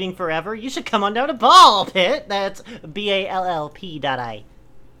you're leaving forever, you should come on down to Ball Pit. That's BALLP.IT.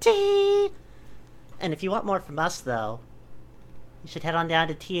 And if you want more from us, though, you should head on down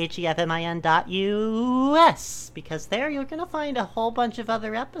to THEFMIN.US, because there you're going to find a whole bunch of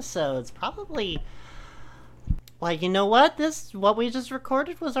other episodes. Probably... Well, you know what? What we just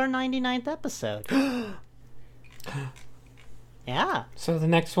recorded was our 99th episode. Yeah, So the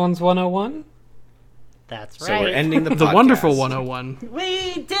next one's 101? that's so right. we're ending the The podcast. wonderful 101.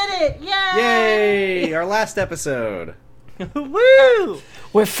 We did it! Yay! Yay! Our last episode. Woo!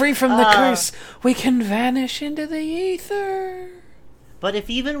 We're free from the curse. We can vanish into the ether. But if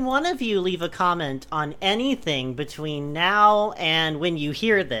even one of you leave a comment on anything between now and when you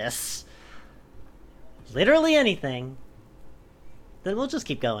hear this, literally anything, then we'll just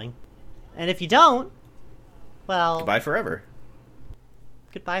keep going. And if you don't, well, Goodbye forever.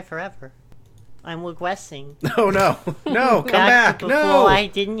 goodbye forever. I'm Luke Wessing. No, no, no! Come back! to before No! I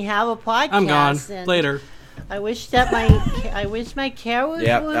didn't have a podcast. I'm gone. and Later. I wish that I wish my carers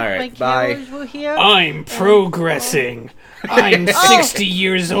Yep, were all right, my bye. carers were here. I'm progressing. I'm 60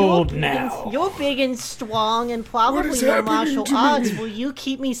 years old now. You're big and strong and probably know martial arts. Will you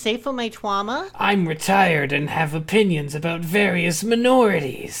keep me safe from my trauma? I'm retired and have opinions about various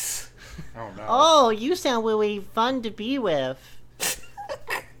minorities. Oh no. Oh, you sound really fun to be with.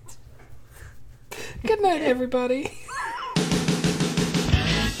 Good night, everybody.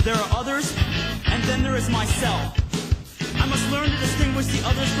 There are others, and then there is myself. I must learn to distinguish the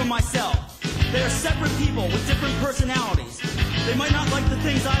others from myself. They are separate people with different personalities. They might not like the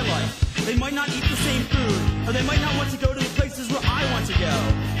things I like. They might not eat the same food, or they might not want to go to the places where I want to go.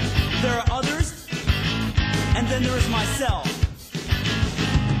 There are others, and then there is myself.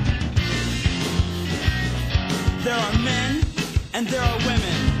 There are men, and there are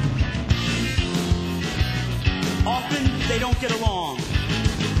women. Often, they don't get along.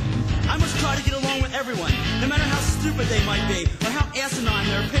 I must try to get along with everyone, no matter how stupid they might be, or how asinine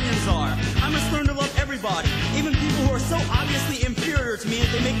their opinions are. I must learn to love everybody, even people who are so obviously inferior to me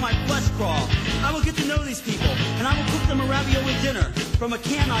that they make my flesh crawl. I will get to know these people, and I will cook them a ravioli dinner from a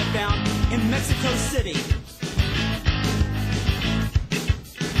can I found in Mexico City.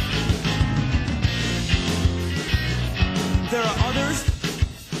 There are others,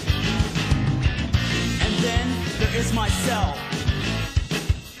 and then there is myself.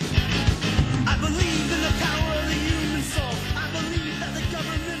 I believe in the power of the human soul. I believe that the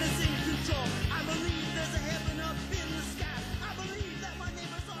government is in control. I believe there's a heaven up in the sky. I believe that my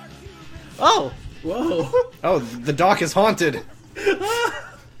neighbors are human. Oh! Whoa. Oh, the dock is haunted.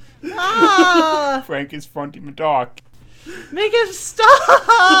 Ah! Frank is fronting the dock. Make him stop!